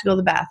 I have to go to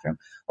the bathroom.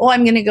 Oh,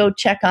 I'm going to go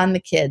check on the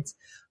kids.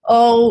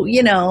 Oh,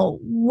 you know,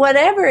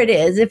 whatever it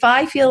is, if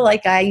I feel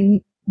like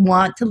I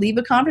want to leave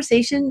a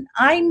conversation,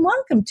 I'm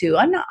welcome to.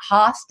 I'm not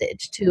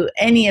hostage to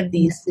any of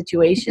these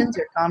situations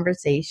or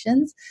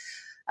conversations.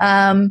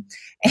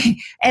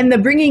 And the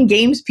bringing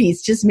games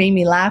piece just made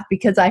me laugh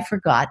because I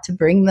forgot to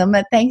bring them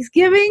at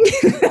Thanksgiving.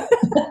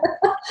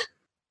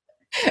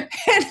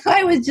 And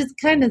I was just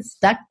kind of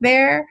stuck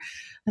there.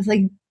 I was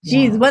like,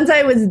 geez, once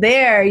I was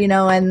there, you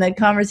know, and the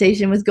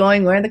conversation was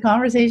going where the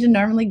conversation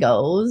normally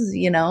goes,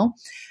 you know,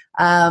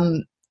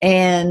 and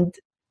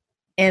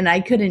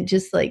I couldn't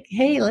just like,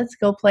 hey, let's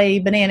go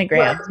play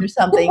Bananagrams or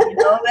something. You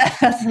know? I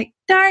was like,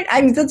 darn.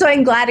 That's why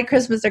I'm glad at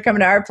Christmas they're coming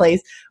to our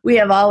place. We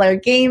have all our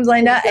games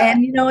lined up.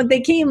 And, you know, they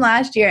came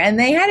last year and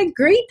they had a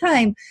great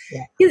time.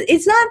 Yeah.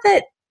 It's not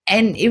that,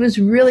 and it was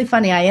really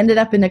funny. I ended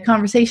up in a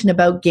conversation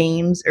about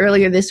games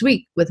earlier this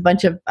week with a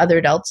bunch of other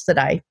adults that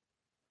I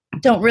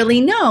don't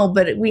really know,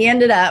 but we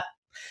ended up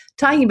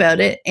talking about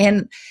it.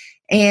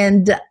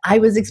 And I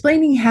was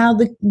explaining how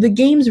the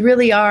games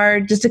really are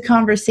just a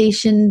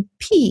conversation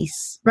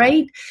piece,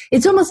 right?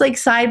 It's almost like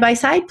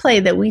side-by-side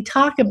play that we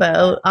talk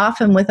about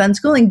often with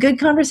unschooling. Good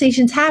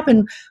conversations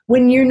happen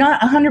when you're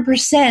not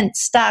 100%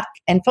 stuck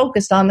and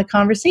focused on the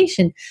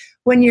conversation.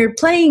 When you're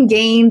playing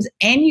games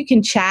and you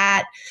can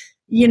chat,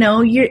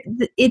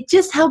 it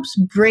just helps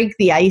break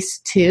the ice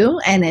too,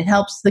 and it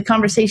helps the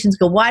conversations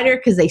go wider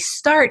because they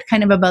start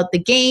kind of about the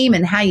game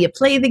and how you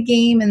play the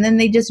game, and then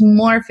they just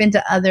morph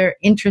into other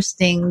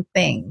interesting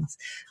things.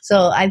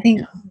 So I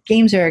think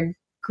games are a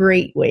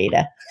great way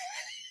to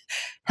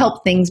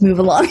help things move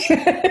along.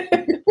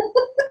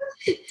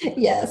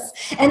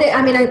 Yes.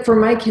 And for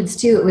my kids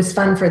too, it was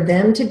fun for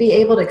them to be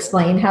able to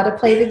explain how to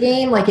play the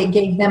game. Like it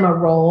gave them a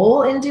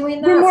role in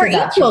doing that. We're more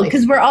equal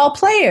because we're all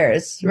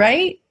players,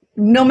 right?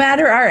 No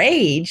matter our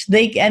age,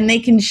 they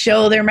can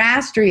show their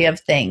mastery of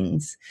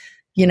things,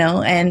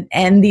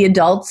 and the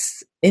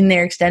adults in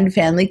their extended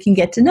family can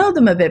get to know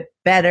them a bit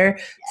better,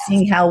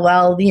 seeing how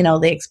well,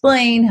 they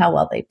explain, how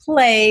well they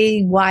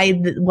play,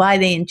 why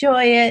they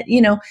enjoy it.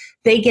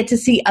 They get to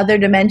see other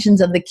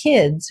dimensions of the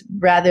kids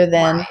rather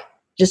than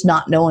just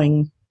not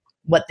knowing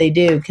what they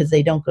do because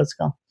they don't go to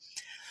school.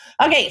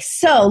 Okay,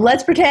 so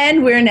let's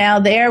pretend we're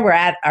now there. We're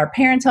at our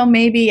parents' home,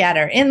 maybe at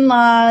our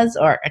in-laws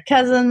or a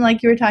cousin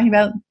like you were talking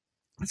about.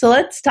 So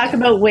let's talk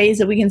about ways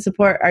that we can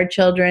support our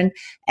children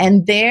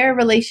and their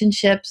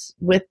relationships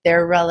with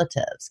their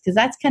relatives, because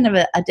that's kind of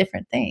a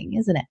different thing,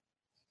 isn't it?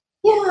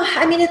 Yeah,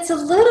 it's a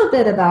little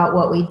bit about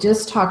what we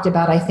just talked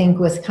about, I think,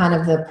 with kind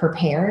of the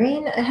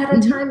preparing ahead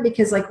of time,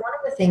 because like one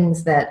of the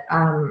things that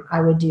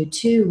I would do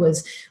too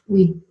was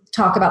we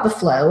talk about the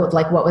flow of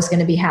like what was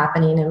going to be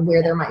happening and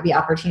where there might be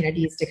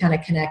opportunities to kind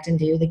of connect and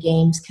do the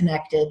games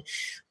connected.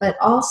 But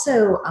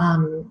also,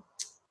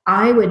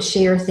 I would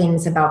share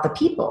things about the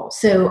people.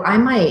 So I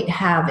might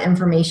have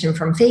information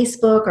from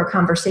Facebook or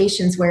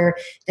conversations where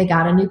they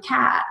got a new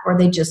cat or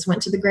they just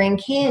went to the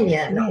Grand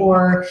Canyon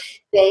or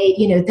they,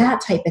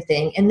 that type of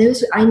thing. And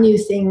those, I knew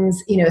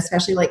things,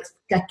 especially like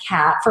a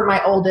cat for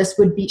my oldest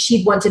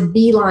she'd want to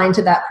beeline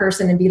to that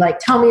person and be like,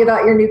 tell me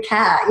about your new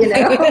cat,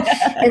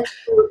 and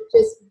so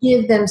just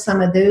give them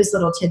some of those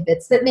little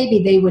tidbits that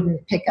maybe they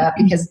wouldn't pick up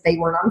because they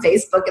weren't on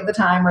Facebook at the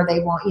time or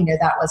they won't,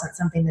 that wasn't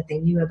something that they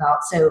knew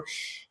about. So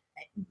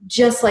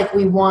just like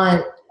we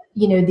want,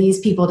 these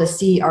people to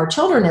see our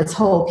children as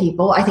whole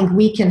people, I think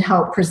we can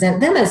help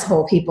present them as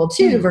whole people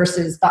too,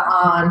 versus the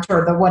aunt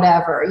or the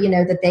whatever,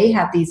 that they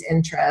have these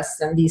interests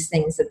and these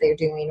things that they're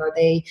doing, or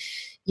they,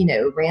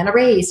 ran a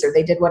race or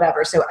they did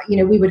whatever. So,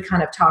 we would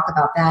kind of talk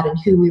about that and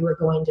who we were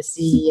going to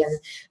see and,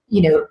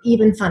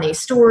 even funny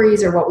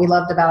stories or what we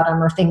loved about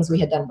them or things we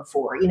had done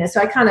before,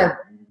 so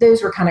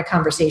those were kind of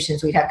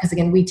conversations we'd have. Because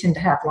again, we tend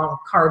to have long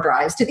car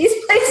drives to these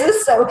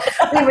places. So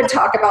we would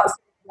talk about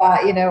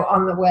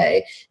on the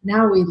way.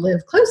 Now we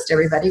live close to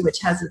everybody, which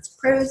has its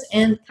pros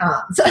and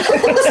cons.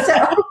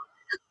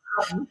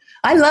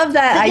 I love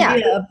that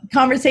idea of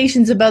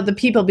conversations about the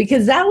people,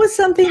 because that was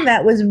something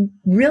that was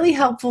really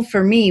helpful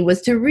for me,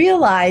 was to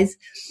realize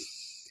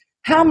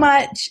how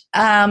much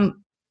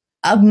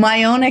of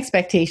my own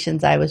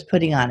expectations I was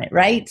putting on it,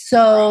 right?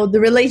 So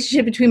the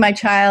relationship between my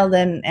child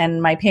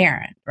and my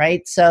parent,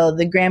 right? So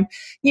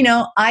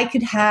I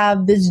could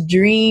have this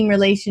dream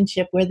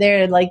relationship where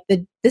they're like,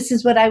 this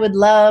is what I would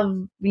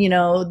love,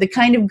 the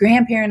kind of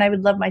grandparent I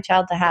would love my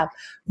child to have,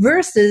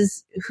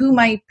 versus who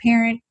my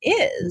parent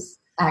is.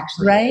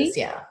 Actually, right? Is,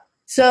 yeah.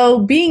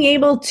 So being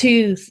able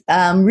to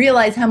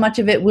realize how much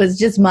of it was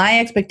just my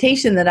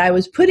expectation that I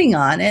was putting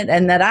on it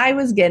and that I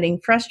was getting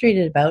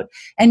frustrated about,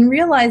 and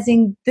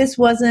realizing this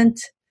wasn't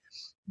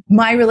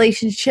my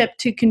relationship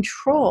to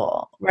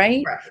control,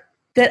 right?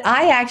 That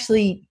I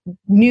actually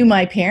knew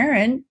my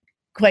parent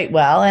quite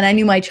well and I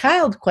knew my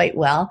child quite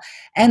well,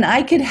 and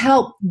I could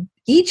help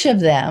each of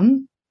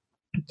them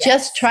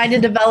just try to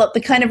develop the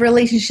kind of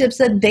relationships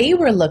that they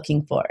were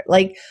looking for.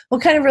 Like,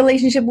 what kind of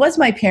relationship was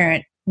my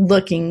parent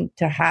looking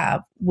to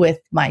have with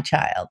my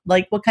child?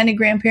 Like, what kind of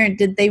grandparent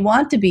did they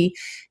want to be,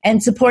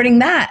 and supporting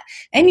that.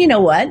 And you know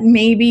what,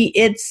 maybe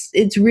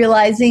it's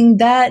realizing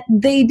that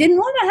they didn't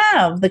want to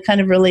have the kind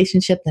of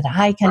relationship that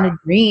I kind of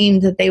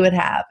dreamed that they would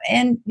have.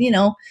 And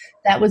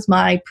that was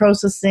my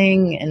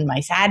processing and my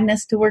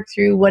sadness to work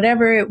through,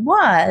 whatever it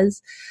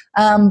was.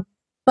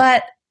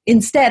 But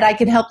instead, I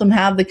could help them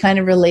have the kind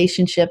of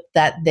relationship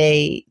that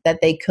they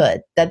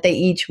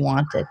each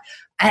wanted.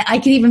 I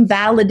could even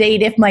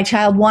validate if my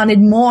child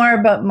wanted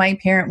more, but my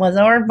parent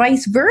wasn't, or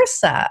vice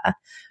versa,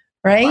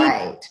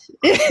 right?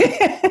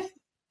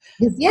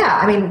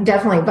 Yeah,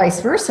 definitely vice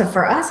versa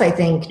for us, I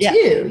think,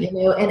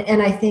 too,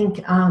 and I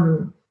think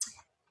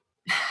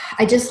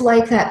I just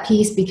like that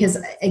piece because,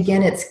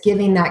 again, it's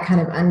giving that kind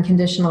of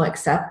unconditional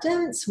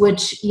acceptance,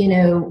 which,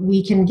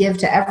 we can give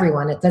to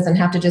everyone. It doesn't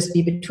have to just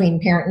be between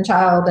parent and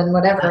child and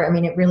whatever.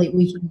 It really,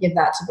 we can give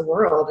that to the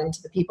world and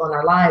to the people in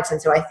our lives. And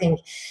so I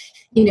think,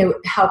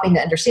 helping to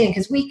understand,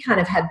 because we kind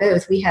of had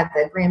both. We had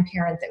the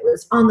grandparent that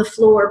was on the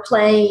floor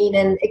playing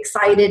and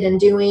excited and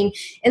doing,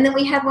 and then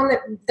we had one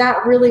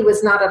that really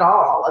was not at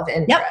all of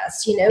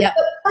interest, Yep.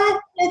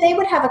 but they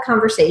would have a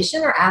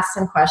conversation or ask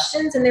some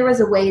questions, and there was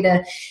a way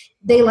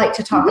they like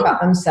to talk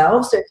about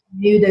themselves. So if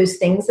you knew those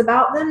things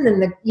about them,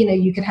 then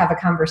you could have a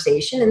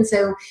conversation. And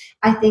so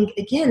I think,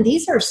 again,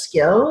 these are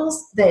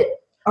skills that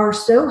are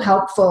so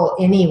helpful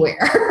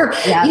anywhere,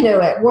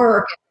 at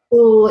work,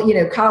 school,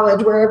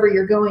 college, wherever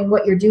you're going,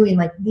 what you're doing.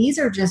 Like, these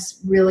are just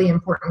really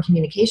important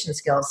communication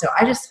skills. So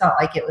I just felt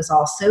like it was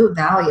all so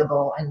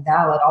valuable and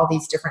valid, all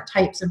these different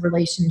types of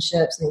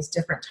relationships and these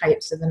different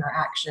types of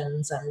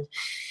interactions. And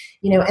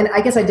and I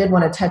guess I did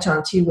want to touch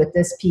on too with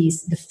this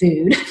piece, the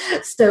food.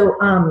 So,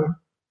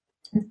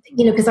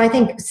 because I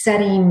think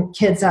setting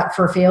kids up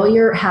for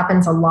failure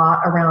happens a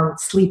lot around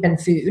sleep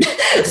and food.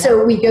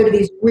 So we go to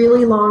these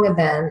really long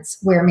events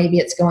where maybe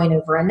it's going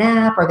over a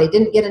nap, or they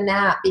didn't get a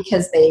nap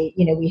because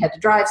we had to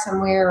drive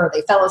somewhere, or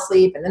they fell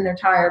asleep and then they're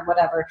tired,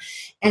 whatever,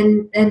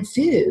 and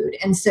food.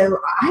 And so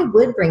I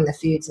would bring the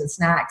foods and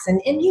snacks,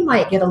 and you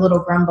might get a little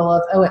grumble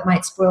of, oh, it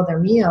might spoil their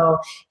meal.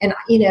 And,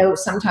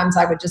 sometimes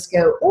I would just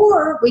go,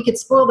 or we could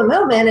spoil the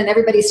moment and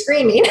everybody's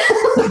screaming,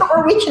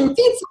 or we can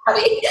feed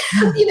somebody,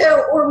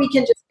 or we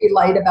can just be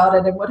light about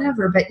it and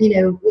whatever. But,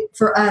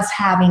 for us,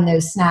 having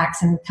those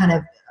snacks and kind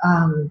of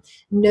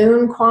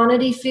known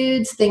quantity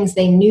foods, things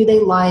they knew they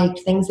liked,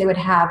 things they would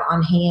have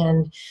on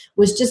hand,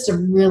 was just a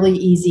really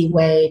easy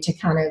way to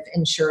kind of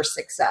ensure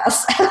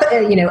success,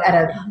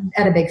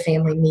 at a big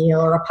family meal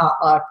or a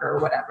potluck or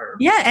whatever.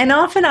 Yeah. And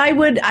often I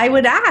would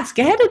ask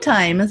ahead of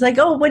time. It's like,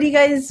 oh, what are you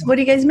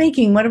guys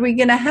making? What are we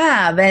going to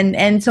have?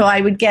 And so I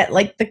would get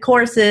like the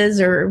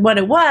courses or what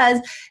it was.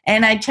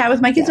 And I'd chat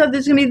with my kids, oh,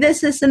 there's going to be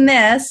this, and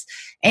this.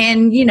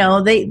 And,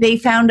 they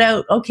found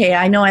out, okay,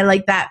 I know I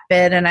like that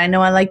bit, and I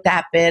know I like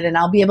that bit, and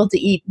I'll be able to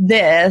eat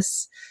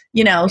this,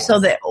 yes. So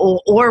that,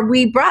 or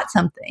we brought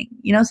something,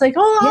 it's like,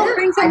 oh, I'll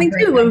bring something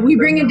too. We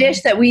bring a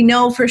dish that we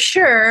know for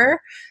sure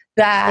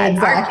that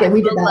exactly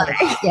we did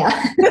that. Yeah.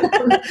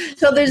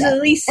 So there's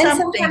at least something. And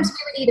sometimes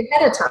we would eat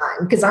ahead of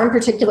time, because I'm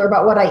particular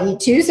about what I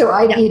eat too. So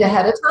I'd eat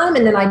ahead of time,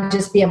 and then I'd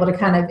just be able to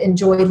kind of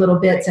enjoy little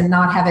bits and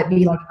not have it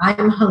be like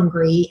I'm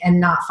hungry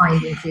and not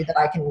finding food that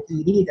I can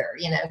eat either,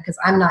 because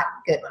I'm not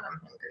good when I'm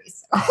hungry.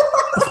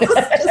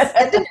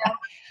 So.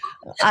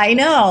 I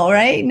know,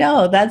 right?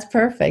 No, that's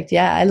perfect.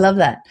 Yeah, I love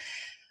that.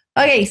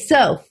 Okay,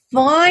 so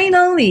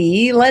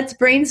finally, let's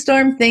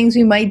brainstorm things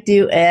we might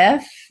do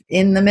if,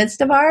 in the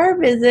midst of our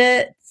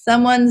visit,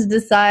 someone's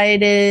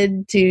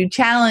decided to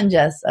challenge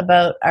us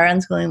about our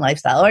unschooling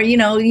lifestyle. Or,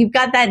 you've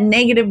got that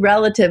negative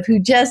relative who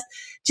just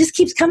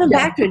keeps coming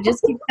back to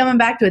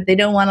it. They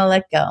don't want to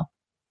let go.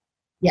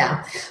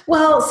 Yeah.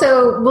 Well,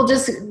 so we'll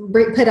just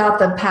put out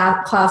the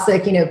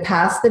classic,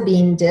 pass the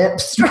bean dip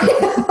straight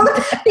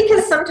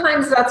because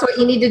sometimes that's what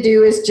you need to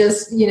do is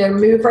just,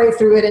 move right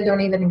through it and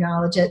don't even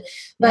acknowledge it.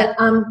 But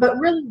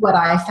really what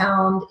I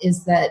found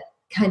is that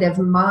kind of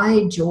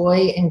my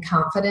joy and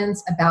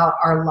confidence about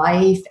our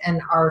life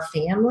and our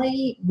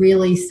family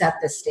really set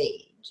the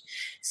stage.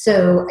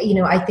 So,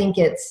 I think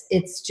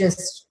it's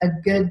just a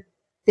good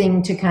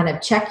thing to kind of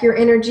check your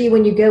energy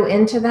when you go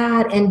into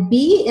that and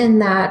be in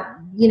that,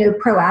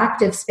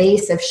 proactive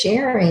space of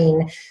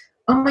sharing,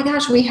 oh my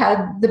gosh, we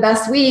had the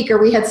best week,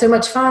 or we had so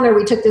much fun, or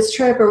we took this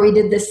trip, or we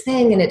did this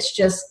thing. And it's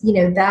just,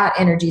 that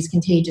energy is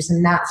contagious,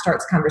 and that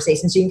starts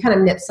conversation. So you can kind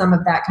of nip some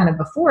of that kind of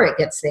before it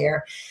gets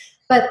there.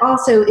 But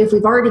also, if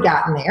we've already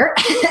gotten there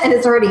and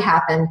it's already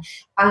happened,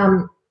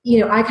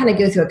 I kind of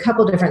go through a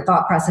couple different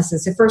thought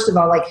processes. So first of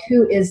all, like,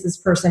 who is this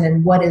person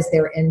and what is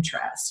their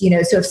interest?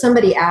 So if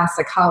somebody asks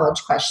a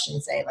college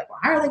question, say like, well,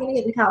 how are they going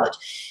to get into college?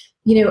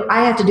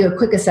 I have to do a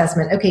quick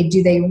assessment. Okay,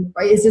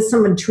 is this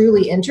someone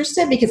truly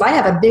interested? Because I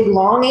have a big,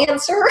 long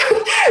answer,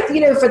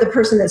 for the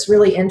person that's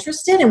really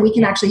interested, and we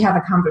can actually have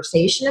a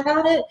conversation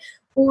about it.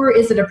 Or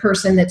is it a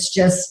person that's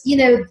just,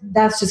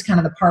 that's just kind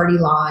of the party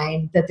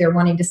line that they're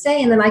wanting to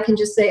say. And then I can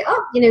just say,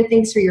 oh,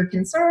 thanks for your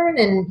concern.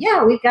 And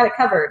yeah, we've got it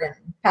covered, and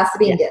pass the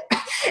bean dip.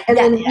 And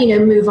then,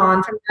 move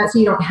on from that. So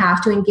you don't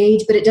have to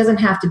engage, but it doesn't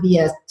have to be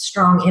a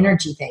strong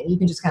energy thing. You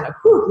can just kind of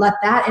let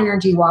that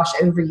energy wash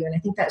over you. And I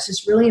think that's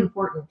just really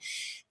important.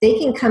 They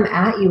can come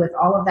at you with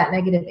all of that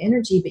negative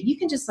energy, but you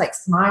can just like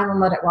smile and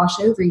let it wash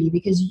over you,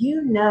 because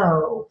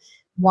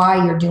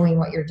why you're doing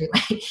what you're doing.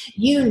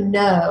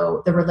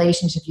 The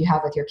relationship you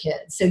have with your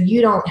kids. So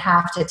you don't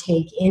have to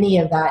take any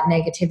of that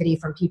negativity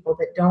from people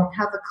that don't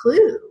have a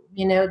clue,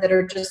 that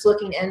are just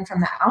looking in from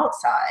the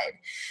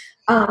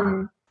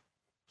outside.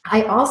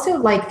 I also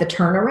like the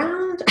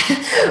turnaround.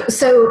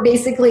 So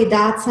basically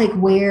that's like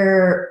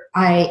where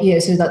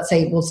so let's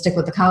say we'll stick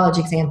with the college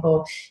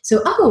example.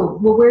 So, oh,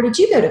 well, where did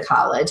you go to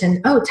college?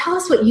 And, oh, tell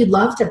us what you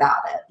loved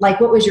about it.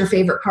 Like, what was your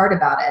favorite part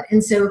about it?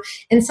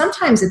 And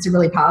sometimes it's a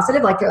really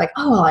positive, like they're like,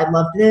 oh, well, I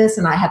loved this.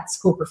 And I had this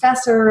cool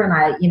professor, and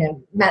I,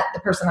 met the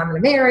person I'm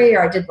going to marry,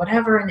 or I did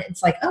whatever. And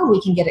it's like, oh,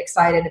 we can get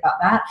excited about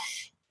that.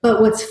 But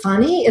what's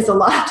funny is a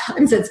lot of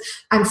times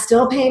I'm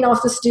still paying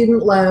off the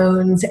student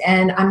loans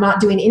and I'm not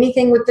doing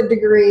anything with the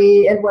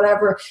degree and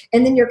whatever.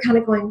 And then you're kind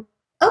of going,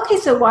 okay,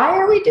 so why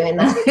are we doing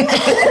that?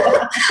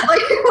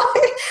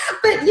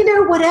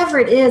 But whatever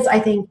it is, I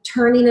think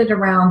turning it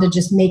around to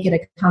just make it a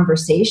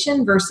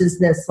conversation versus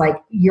this, like,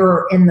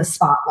 you're in the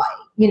spotlight,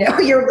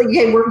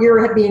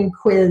 you're being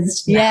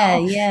quizzed now.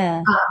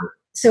 Yeah.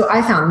 So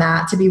I found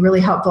that to be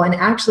really helpful. And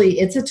actually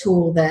it's a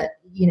tool that,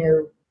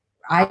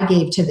 I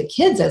gave to the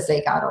kids as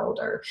they got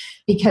older,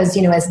 because,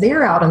 as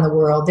they're out in the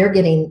world, they're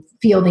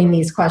fielding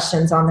these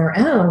questions on their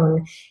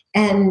own.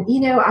 And,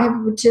 I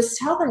would just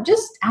tell them,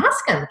 just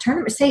ask them,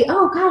 say,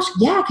 oh gosh,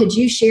 yeah, could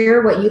you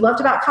share what you loved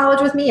about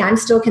college with me? I'm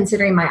still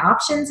considering my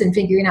options and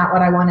figuring out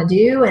what I want to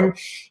do. And,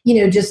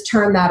 just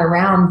turn that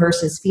around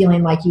versus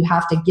feeling like you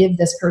have to give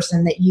this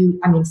person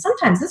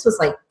sometimes this was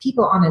like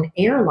people on an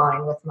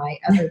airline with my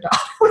other daughter,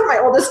 with my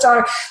oldest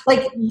daughter,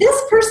 like,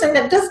 this person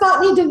that does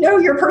not need to know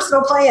your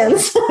personal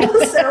plans. So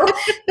turn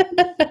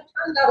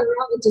that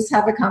around and just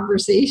have a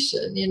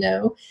conversation,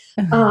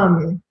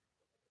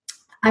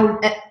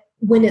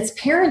 when it's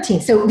parenting.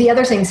 So the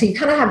other thing, so you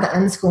kind of have the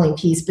unschooling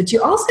piece, but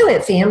you also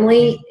at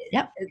family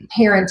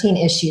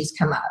parenting issues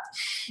come up,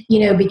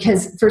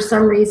 because for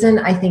some reason,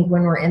 I think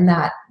when we're in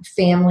that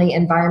family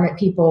environment,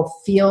 people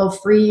feel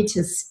free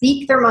to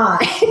speak their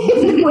mind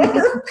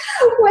with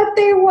what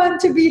they want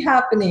to be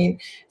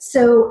happening.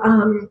 So,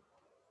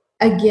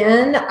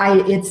 again,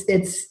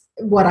 it's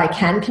what I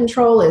can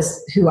control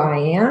is who I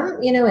am,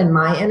 and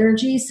my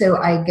energy. So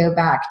I go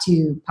back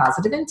to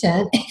positive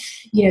intent.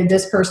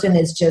 This person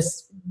is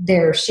just,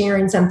 they're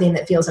sharing something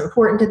that feels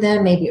important to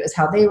them. Maybe it was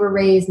how they were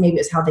raised. Maybe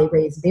it was how they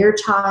raised their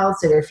child.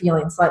 So they're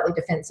feeling slightly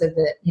defensive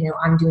that,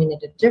 I'm doing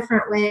it a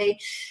different way.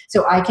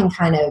 So I can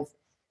kind of,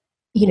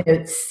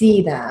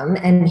 see them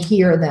and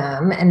hear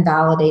them and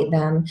validate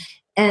them.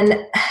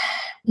 And,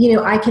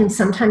 I can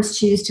sometimes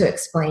choose to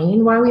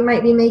explain why we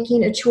might be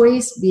making a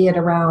choice, be it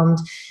around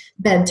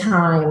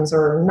bedtimes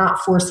or not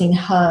forcing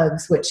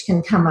hugs, which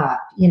can come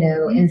up,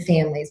 in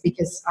families,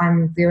 because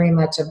I'm very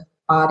much a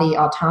body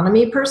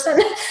autonomy person.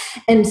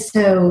 And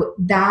so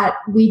that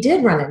we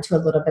did run into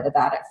a little bit of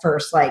that at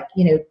first, like,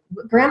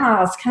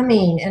 grandma's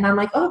coming and I'm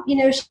like, oh,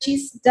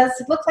 she does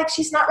look like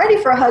she's not ready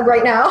for a hug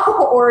right now,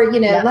 or,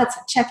 let's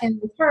check in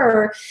with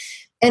her.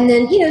 And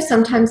then,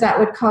 sometimes that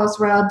would cause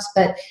rubs,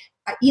 but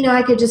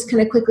I could just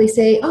kind of quickly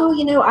say, oh,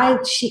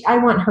 I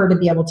want her to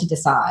be able to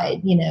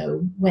decide,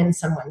 when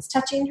someone's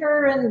touching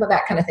her and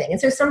that kind of thing.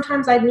 And so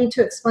sometimes I'd need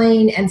to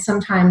explain, and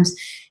sometimes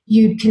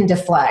you can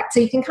deflect. So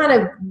you can kind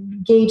of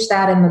gauge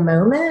that in the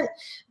moment,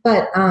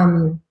 but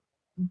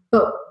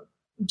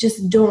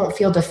just don't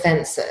feel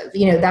defensive.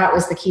 That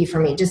was the key for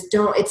me. Just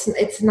don't,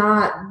 it's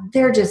not,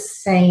 they're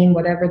just saying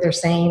whatever they're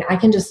saying. I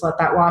can just let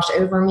that wash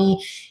over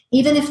me,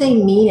 even if they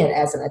mean it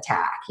as an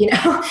attack,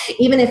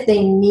 even if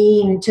they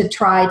mean to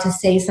try to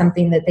say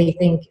something that they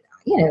think,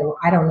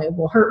 I don't know,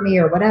 will hurt me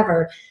or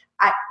whatever.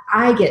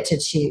 I get to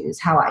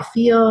choose how I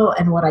feel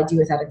and what I do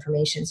with that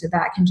information. So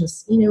that can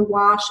just,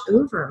 wash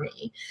over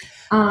me.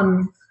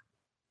 I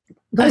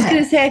was going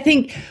to say, I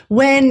think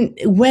when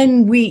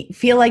we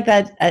feel like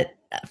that,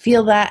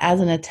 feel that as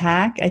an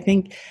attack, I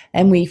think,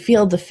 and we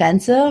feel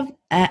defensive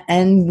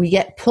and we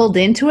get pulled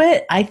into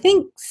it, I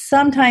think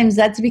sometimes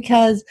that's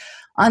because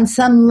on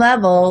some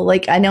level,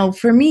 like I know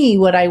for me,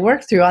 what I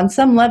worked through, on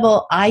some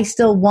level, I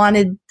still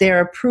wanted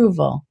their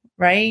approval,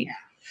 right? Yeah.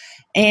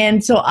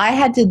 And so I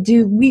had to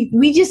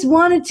we just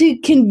wanted to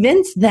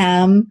convince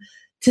them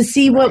to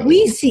see what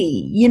we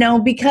see,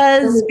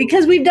 because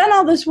we've done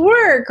all this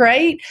work,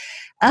 right?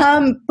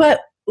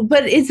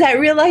 But it's that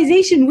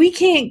realization we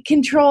can't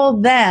control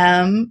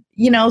them,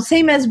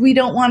 same as we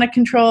don't want to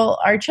control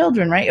our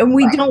children, right? And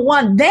we don't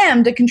want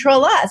them to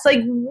control us.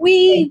 Like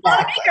we want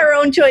to make our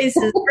own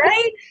choices,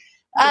 right?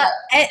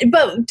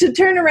 But to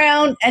turn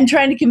around and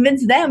trying to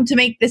convince them to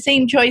make the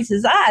same choice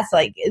as us,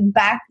 like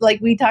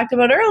we talked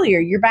about earlier,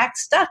 you're back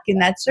stuck in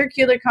that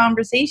circular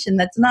conversation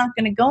that's not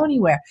going to go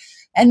anywhere.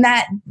 And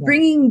that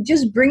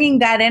bringing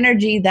that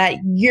energy that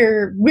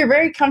we're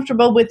very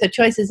comfortable with the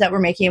choices that we're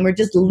making, and we're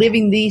just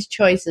living these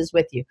choices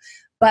with you.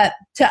 But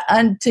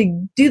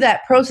to do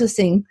that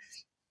processing,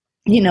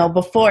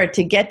 before,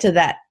 to get to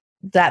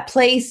that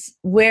place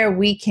where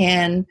we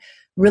can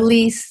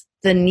release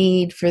the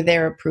need for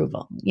their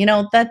approval,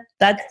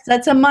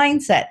 that's a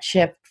mindset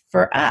shift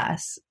for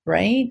us,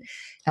 right?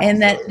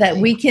 Absolutely. And that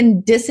we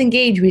can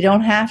disengage. We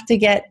don't have to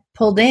get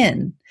pulled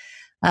in.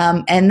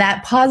 And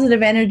that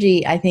positive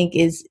energy, I think,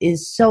 is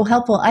so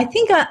helpful. I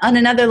think on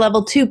another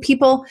level too,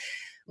 people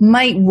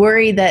might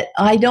worry that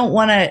I don't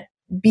want to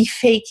be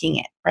faking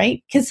it,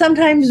 right? Because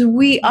sometimes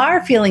we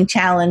are feeling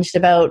challenged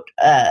about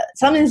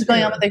something that's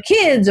going on with their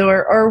kids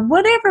or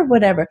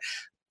whatever.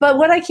 But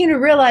what I came to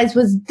realize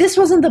was this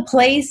wasn't the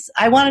place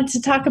I wanted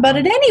to talk about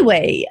it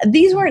anyway.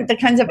 These weren't the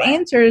kinds of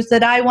answers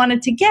that I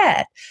wanted to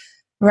get,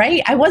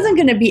 right? I wasn't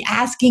going to be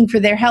asking for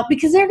their help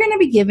because they're going to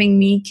be giving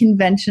me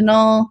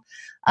conventional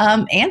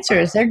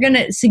answers. They're going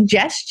to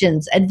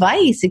suggestions,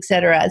 advice,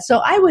 etc.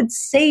 So I would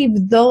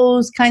save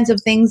those kinds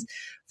of things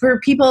for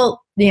people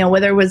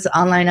whether it was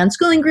online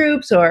unschooling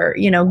groups or,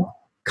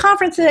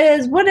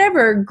 conferences,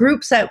 whatever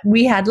groups that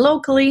we had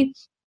locally,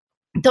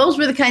 those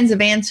were the kinds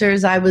of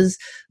answers I was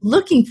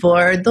looking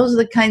for. Those are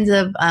the kinds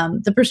of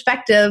the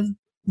perspective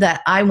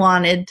that I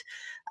wanted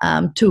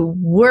to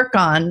work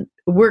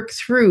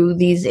through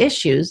these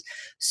issues.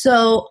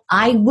 So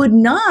I would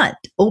not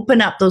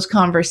open up those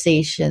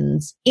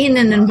conversations in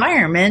an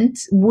environment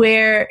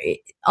where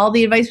all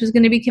the advice was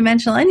going to be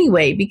conventional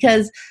anyway,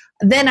 because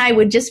then I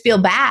would just feel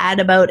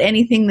bad about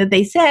anything that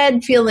they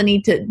said, feel the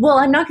need to, well,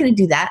 I'm not going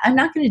to do that. I'm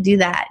not going to do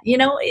that.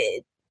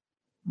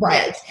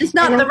 Right. It's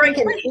not the right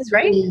place,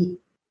 right?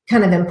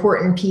 Kind of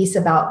important piece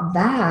about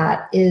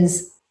that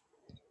is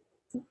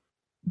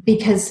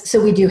because, so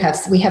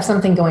we have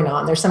something going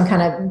on. There's some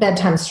kind of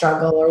bedtime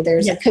struggle, or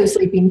there's a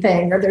co-sleeping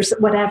thing, or there's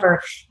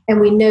whatever. And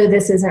we know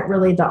this isn't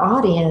really the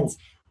audience.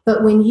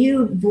 But when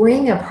you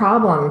bring a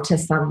problem to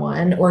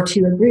someone or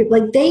to a group,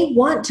 like, they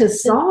want to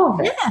solve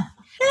it. Yeah.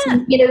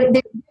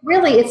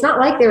 Really, it's not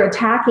like they're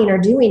attacking or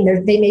doing.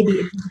 They may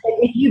be.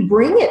 If you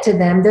bring it to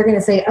them, they're going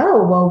to say,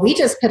 "Oh, well, we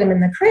just put them in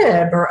the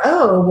crib," or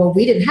 "Oh, well,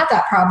 we didn't have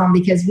that problem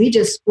because we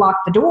just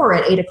locked the door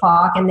at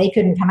 8:00 and they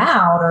couldn't come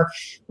out," or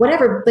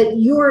whatever. But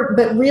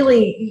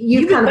really,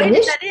 you kind of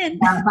initiated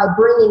that by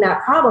bringing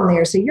that problem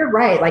there. So you're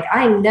right. Like,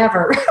 I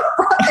never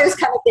brought those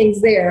kind of things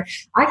there.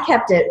 I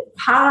kept it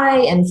high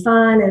and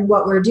fun and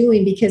what we're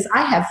doing, because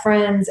I have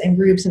friends and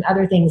groups and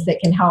other things that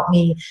can help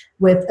me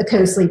with a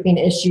co-sleeping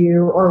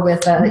issue, or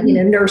with a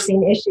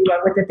nursing issue,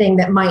 or with a thing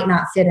that might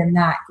not fit in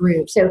that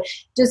group. So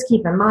just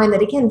keep in mind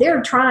that, again,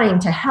 they're trying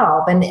to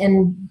help, and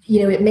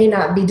it may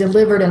not be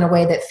delivered in a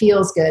way that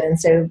feels good. And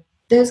so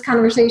those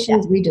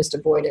conversations, we just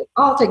avoid it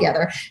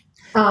altogether.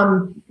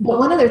 But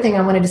one other thing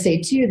I wanted to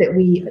say too, that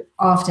we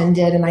often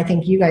did, and I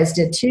think you guys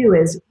did too,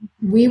 is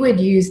we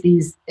would use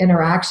these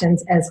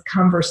interactions as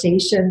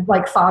conversation,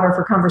 like fodder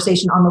for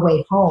conversation on the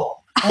way home.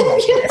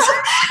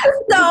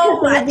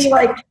 So much. Be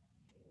like,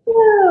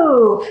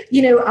 oh,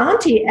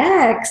 Auntie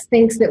X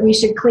thinks that we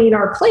should clean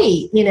our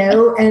plate,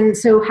 and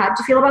so how'd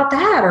you feel about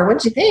that? Or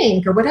what'd you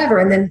think? Or whatever.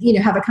 And then,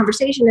 have a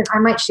conversation, and I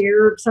might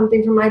share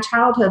something from my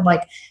childhood,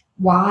 like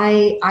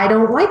why I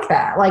don't like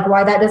that, like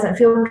why that doesn't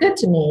feel good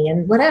to me,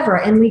 and whatever.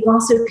 And we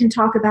also can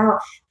talk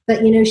about that,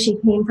 she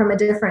came from a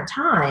different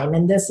time,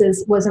 and this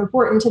was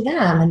important to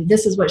them, and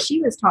this is what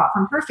she was taught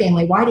from her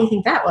family. Why do you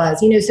think that was?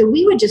 So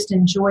we would just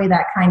enjoy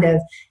that kind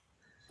of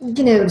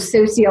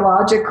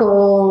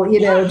sociological,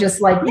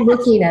 just like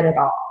looking at it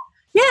all.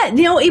 Yeah,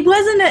 it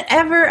wasn't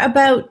ever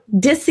about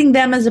dissing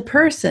them as a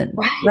person,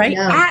 right?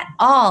 No. At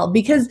all,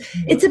 because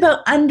it's about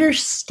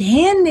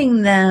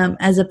understanding them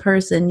as a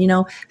person,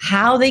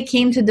 how they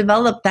came to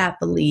develop that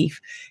belief,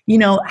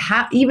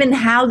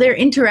 how they're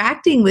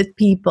interacting with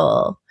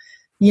people,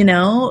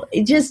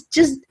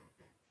 just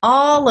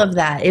all of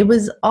that. It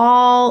was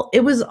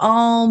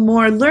all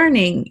more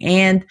learning,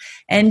 and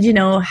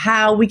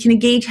how we can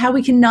engage, how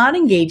we can not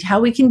engage,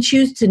 how we can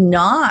choose to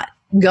not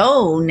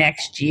go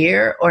next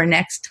year or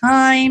next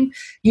time,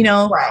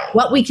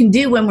 what we can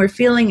do when we're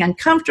feeling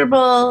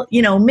uncomfortable,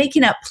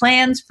 making up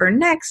plans for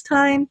next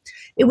time.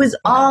 It was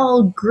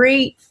all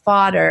great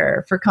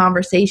fodder for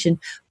conversation,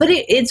 but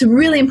it's a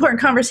really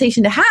important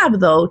conversation to have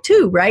though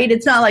too, right?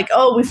 It's not like,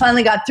 oh, we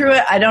finally got through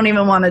it, I don't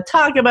even want to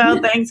talk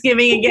about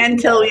Thanksgiving again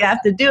till we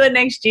have to do it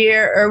next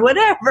year or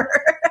whatever.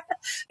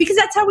 Because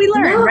that's how we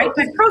learn, right?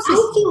 By process.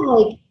 I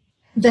feel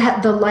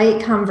like the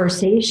light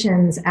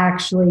conversations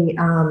actually,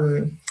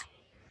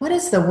 what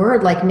is the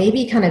word? Like,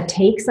 maybe kind of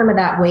take some of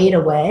that weight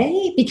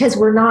away, because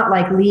we're not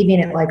like leaving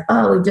it like,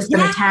 oh, we've just been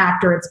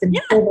attacked, or it's been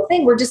a horrible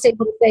thing. We're just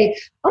able to say,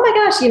 oh my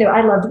gosh,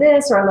 I love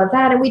this, or I love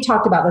that. And we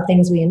talked about the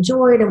things we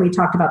enjoyed, and we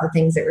talked about the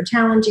things that were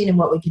challenging and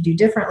what we could do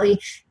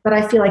differently. But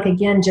I feel like,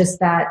 again, just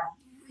that,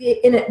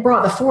 and it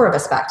brought the four of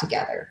us back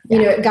together.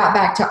 It got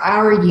back to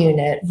our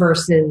unit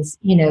versus,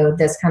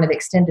 this kind of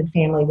extended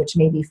family, which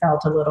maybe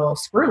felt a little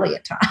squirrely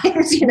at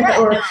times,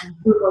 or a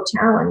little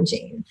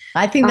challenging.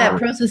 I think that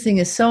processing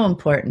is so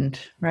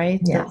important, right?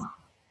 Yeah.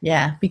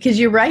 Yeah, because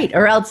you're right.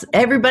 Or else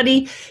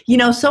everybody,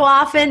 so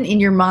often in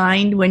your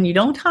mind, when you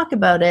don't talk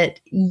about it,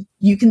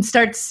 you can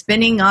start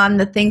spinning on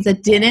the things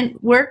that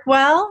didn't work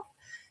well.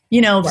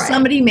 If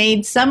somebody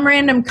made some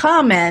random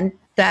comment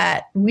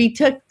that we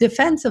took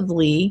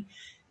defensively,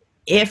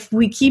 if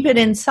we keep it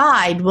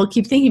inside, we'll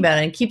keep thinking about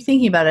it and keep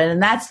thinking about it.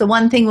 And that's the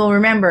one thing we'll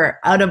remember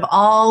out of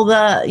all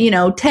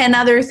the, 10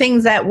 other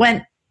things that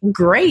went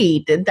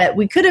great that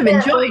we could have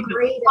enjoyed,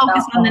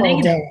 focus on the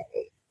negative.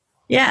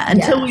 Yeah,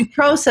 until we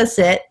process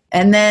it,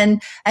 and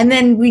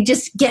then we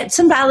just get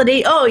some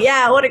validation. Oh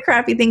yeah, what a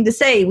crappy thing to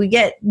say. We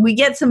get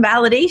some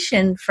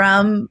validation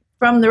from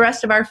the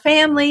rest of our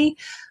family.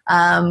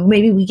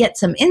 Maybe we get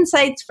some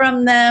insights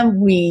from them.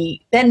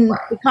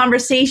 The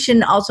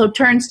conversation also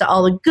turns to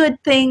all the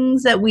good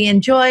things that we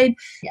enjoyed.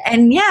 Yes.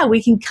 And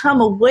we can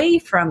come away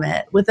from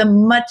it with a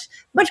much,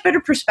 much better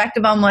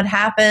perspective on what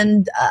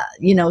happened.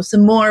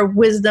 Some more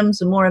wisdom,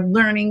 some more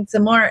learning,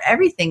 some more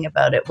everything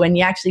about it when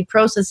you actually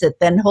process it,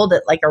 then hold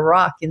it like a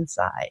rock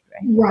inside.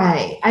 Right.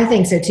 Right. I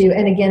think so too.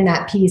 And again,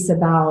 that piece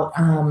about,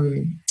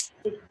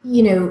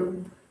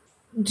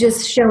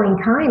 just showing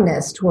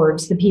kindness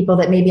towards the people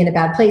that may be in a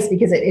bad place,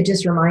 because it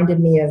just reminded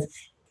me of,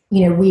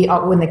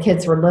 when the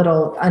kids were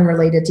little,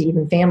 unrelated to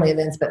even family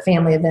events, but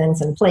family events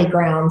and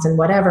playgrounds and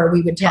whatever,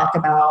 we would talk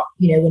about,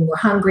 when we're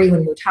hungry,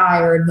 when we're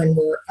tired, when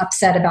we're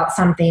upset about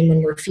something,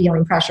 when we're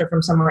feeling pressure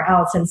from somewhere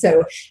else. And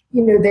so,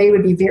 they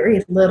would be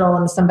very little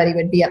and somebody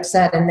would be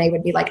upset and they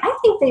would be like, I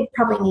think they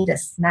probably need a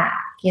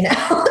snack,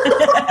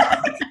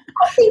 I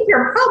think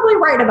you're probably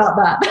right about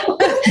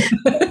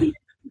that.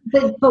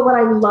 But what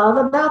I love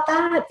about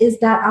that is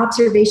that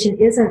observation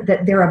isn't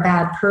that they're a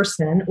bad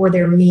person or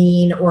they're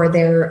mean or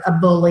they're a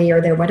bully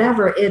or they're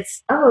whatever.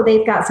 It's,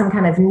 they've got some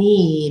kind of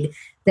need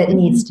that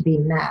needs to be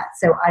met.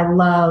 So I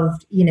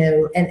loved,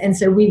 and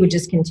so we would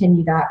just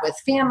continue that with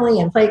family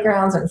and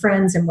playgrounds and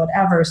friends and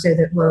whatever, so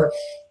that we're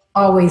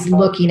always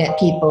looking at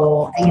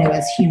people,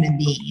 as human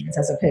beings,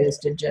 as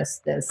opposed to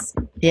just this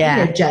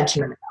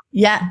judgment.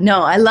 Yeah,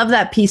 no, I love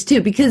that piece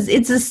too, because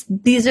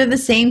these are the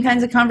same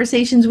kinds of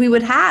conversations we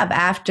would have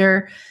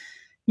after,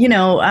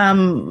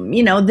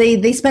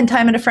 they spent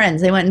time at a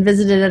friend's, they went and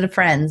visited at a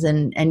friend's,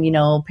 and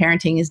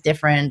parenting is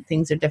different,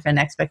 things are different,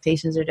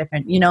 expectations are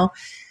different,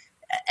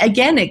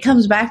 Again, it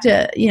comes back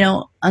to,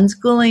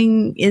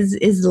 unschooling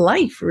is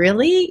life,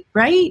 really,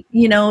 right?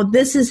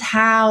 This is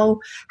how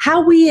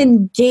we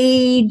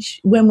engage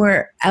when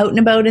we're out and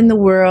about in the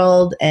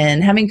world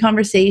and having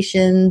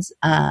conversations,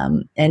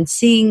 and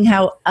seeing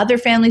how other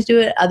families do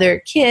it,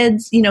 other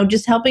kids,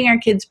 just helping our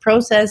kids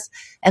process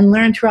and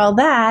learn through all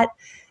that.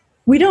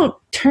 We don't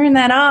turn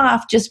that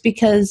off just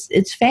because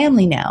it's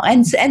family now.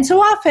 And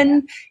so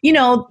often,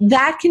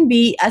 that can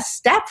be a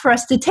step for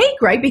us to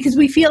take, right? Because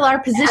we feel our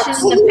position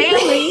in the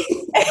family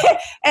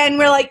and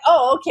we're like,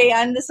 oh, okay,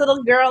 I'm this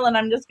little girl and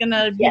I'm just going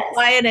to be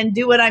quiet and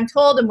do what I'm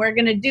told. And we're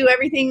going to do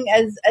everything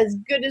as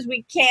good as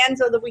we can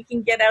so that we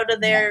can get out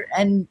of there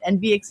and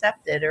be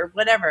accepted or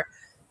whatever,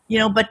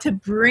 but to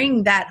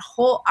bring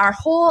our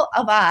whole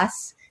of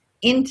us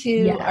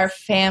into our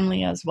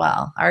family as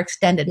well, our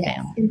extended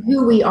family. And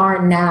who we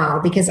are now,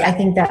 because I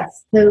think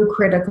that's so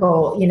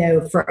critical,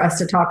 for us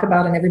to talk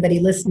about, and everybody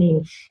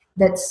listening,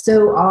 that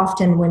so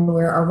often when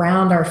we're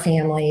around our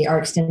family, our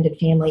extended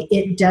family,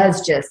 it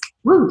does just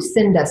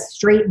send us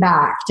straight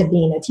back to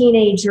being a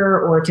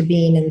teenager or to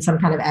being in some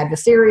kind of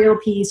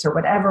adversarial piece or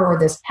whatever, or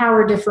this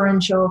power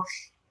differential.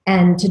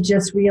 And to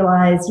just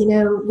realize,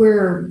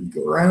 we're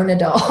grown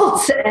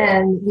adults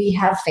and we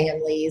have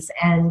families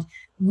and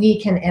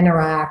we can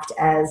interact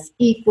as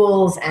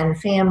equals and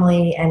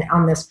family and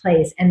on this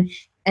place. And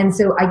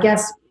so I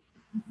guess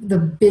the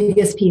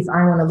biggest piece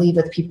I want to leave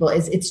with people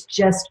is it's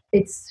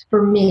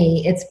for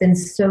me, it's been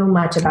so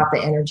much about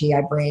the energy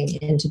I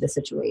bring into the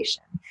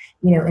situation,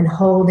 and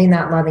holding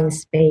that loving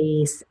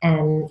space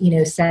and,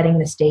 setting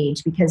the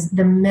stage, because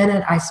the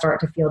minute I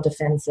start to feel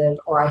defensive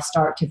or I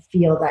start to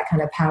feel that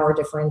kind of power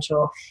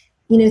differential,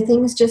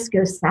 things just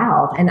go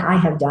south. And I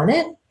have done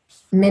it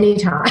many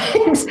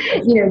times,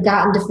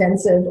 gotten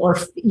defensive or,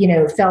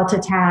 felt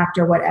attacked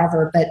or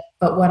whatever. But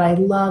what I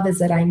love is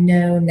that I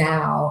know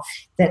now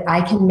that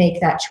I can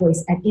make that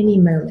choice at any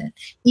moment,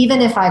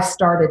 even if I've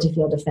started to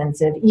feel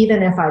defensive,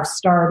 even if I've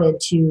started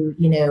to,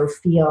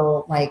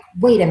 feel like,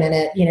 wait a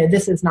minute,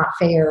 this is not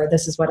fair, or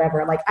this is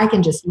whatever. Like, I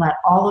can just let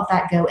all of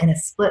that go in a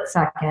split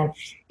second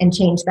and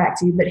change back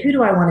to, but who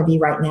do I want to be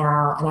right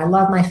now? And I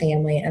love my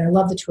family and I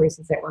love the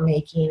choices that we're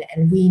making,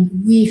 and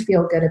we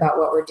feel good about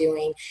what we're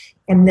doing.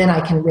 And then I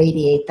can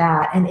radiate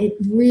that. And it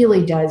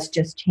really does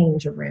just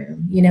change a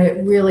room.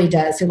 It really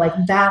does. So like,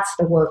 that's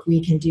the work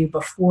we can do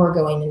before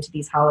going into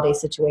these holiday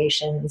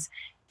situations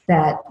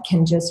that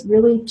can just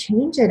really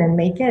change it and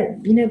make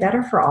it,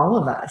 better for all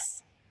of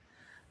us.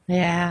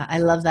 Yeah, I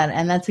love that.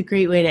 And that's a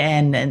great way to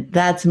end. And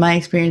that's my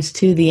experience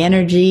too. The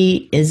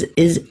energy is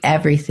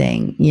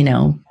everything,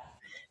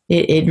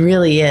 it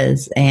really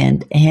is.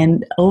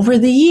 And over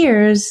the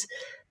years,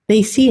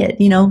 they see it,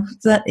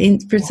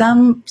 for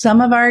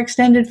some of our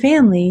extended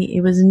family,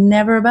 it was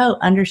never about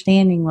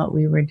understanding what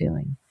we were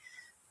doing.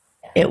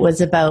 It was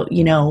about,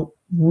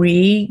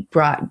 we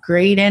brought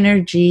great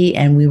energy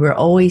and we were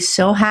always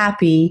so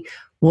happy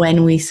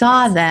when we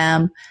saw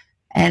them.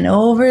 And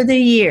over the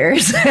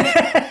years,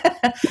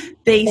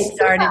 they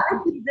started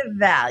to see the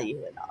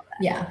value and all that.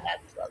 Yeah.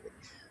 That's lovely.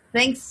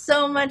 Thanks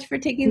so much for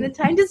taking the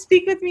time to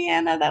speak with me,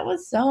 Anna. That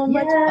was so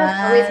much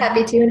fun. Always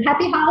happy to. And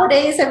happy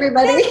holidays,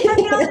 everybody.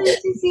 Happy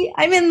holidays, Lissy.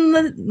 I'm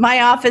in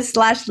my office /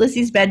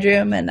 Lissy's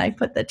bedroom, and I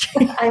put the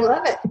tree. I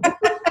love it.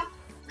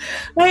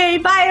 Okay,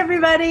 bye,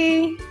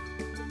 everybody.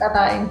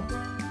 Bye-bye.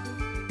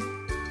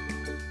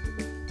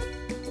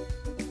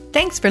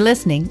 Thanks for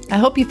listening. I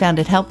hope you found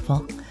it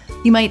helpful.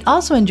 You might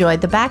also enjoy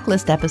the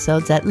backlist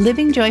episodes at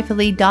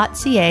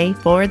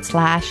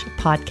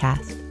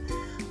livingjoyfully.ca/podcast.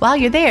 While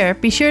you're there,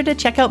 be sure to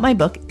check out my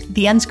book,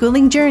 The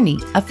Unschooling Journey,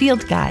 a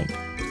Field Guide.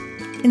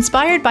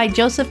 Inspired by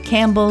Joseph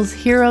Campbell's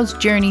Hero's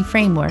Journey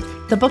framework,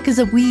 the book is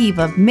a weave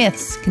of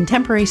myths,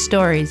 contemporary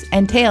stories,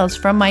 and tales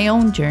from my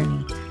own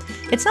journey.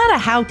 It's not a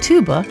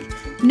how-to book.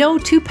 No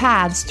two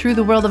paths through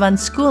the world of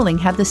unschooling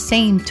have the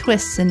same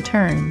twists and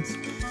turns.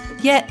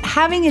 Yet,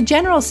 having a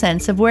general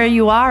sense of where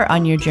you are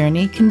on your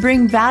journey can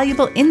bring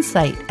valuable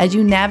insight as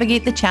you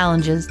navigate the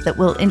challenges that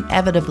will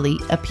inevitably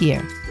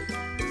appear.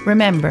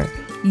 Remember,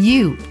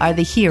 you are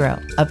the hero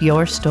of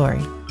your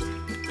story.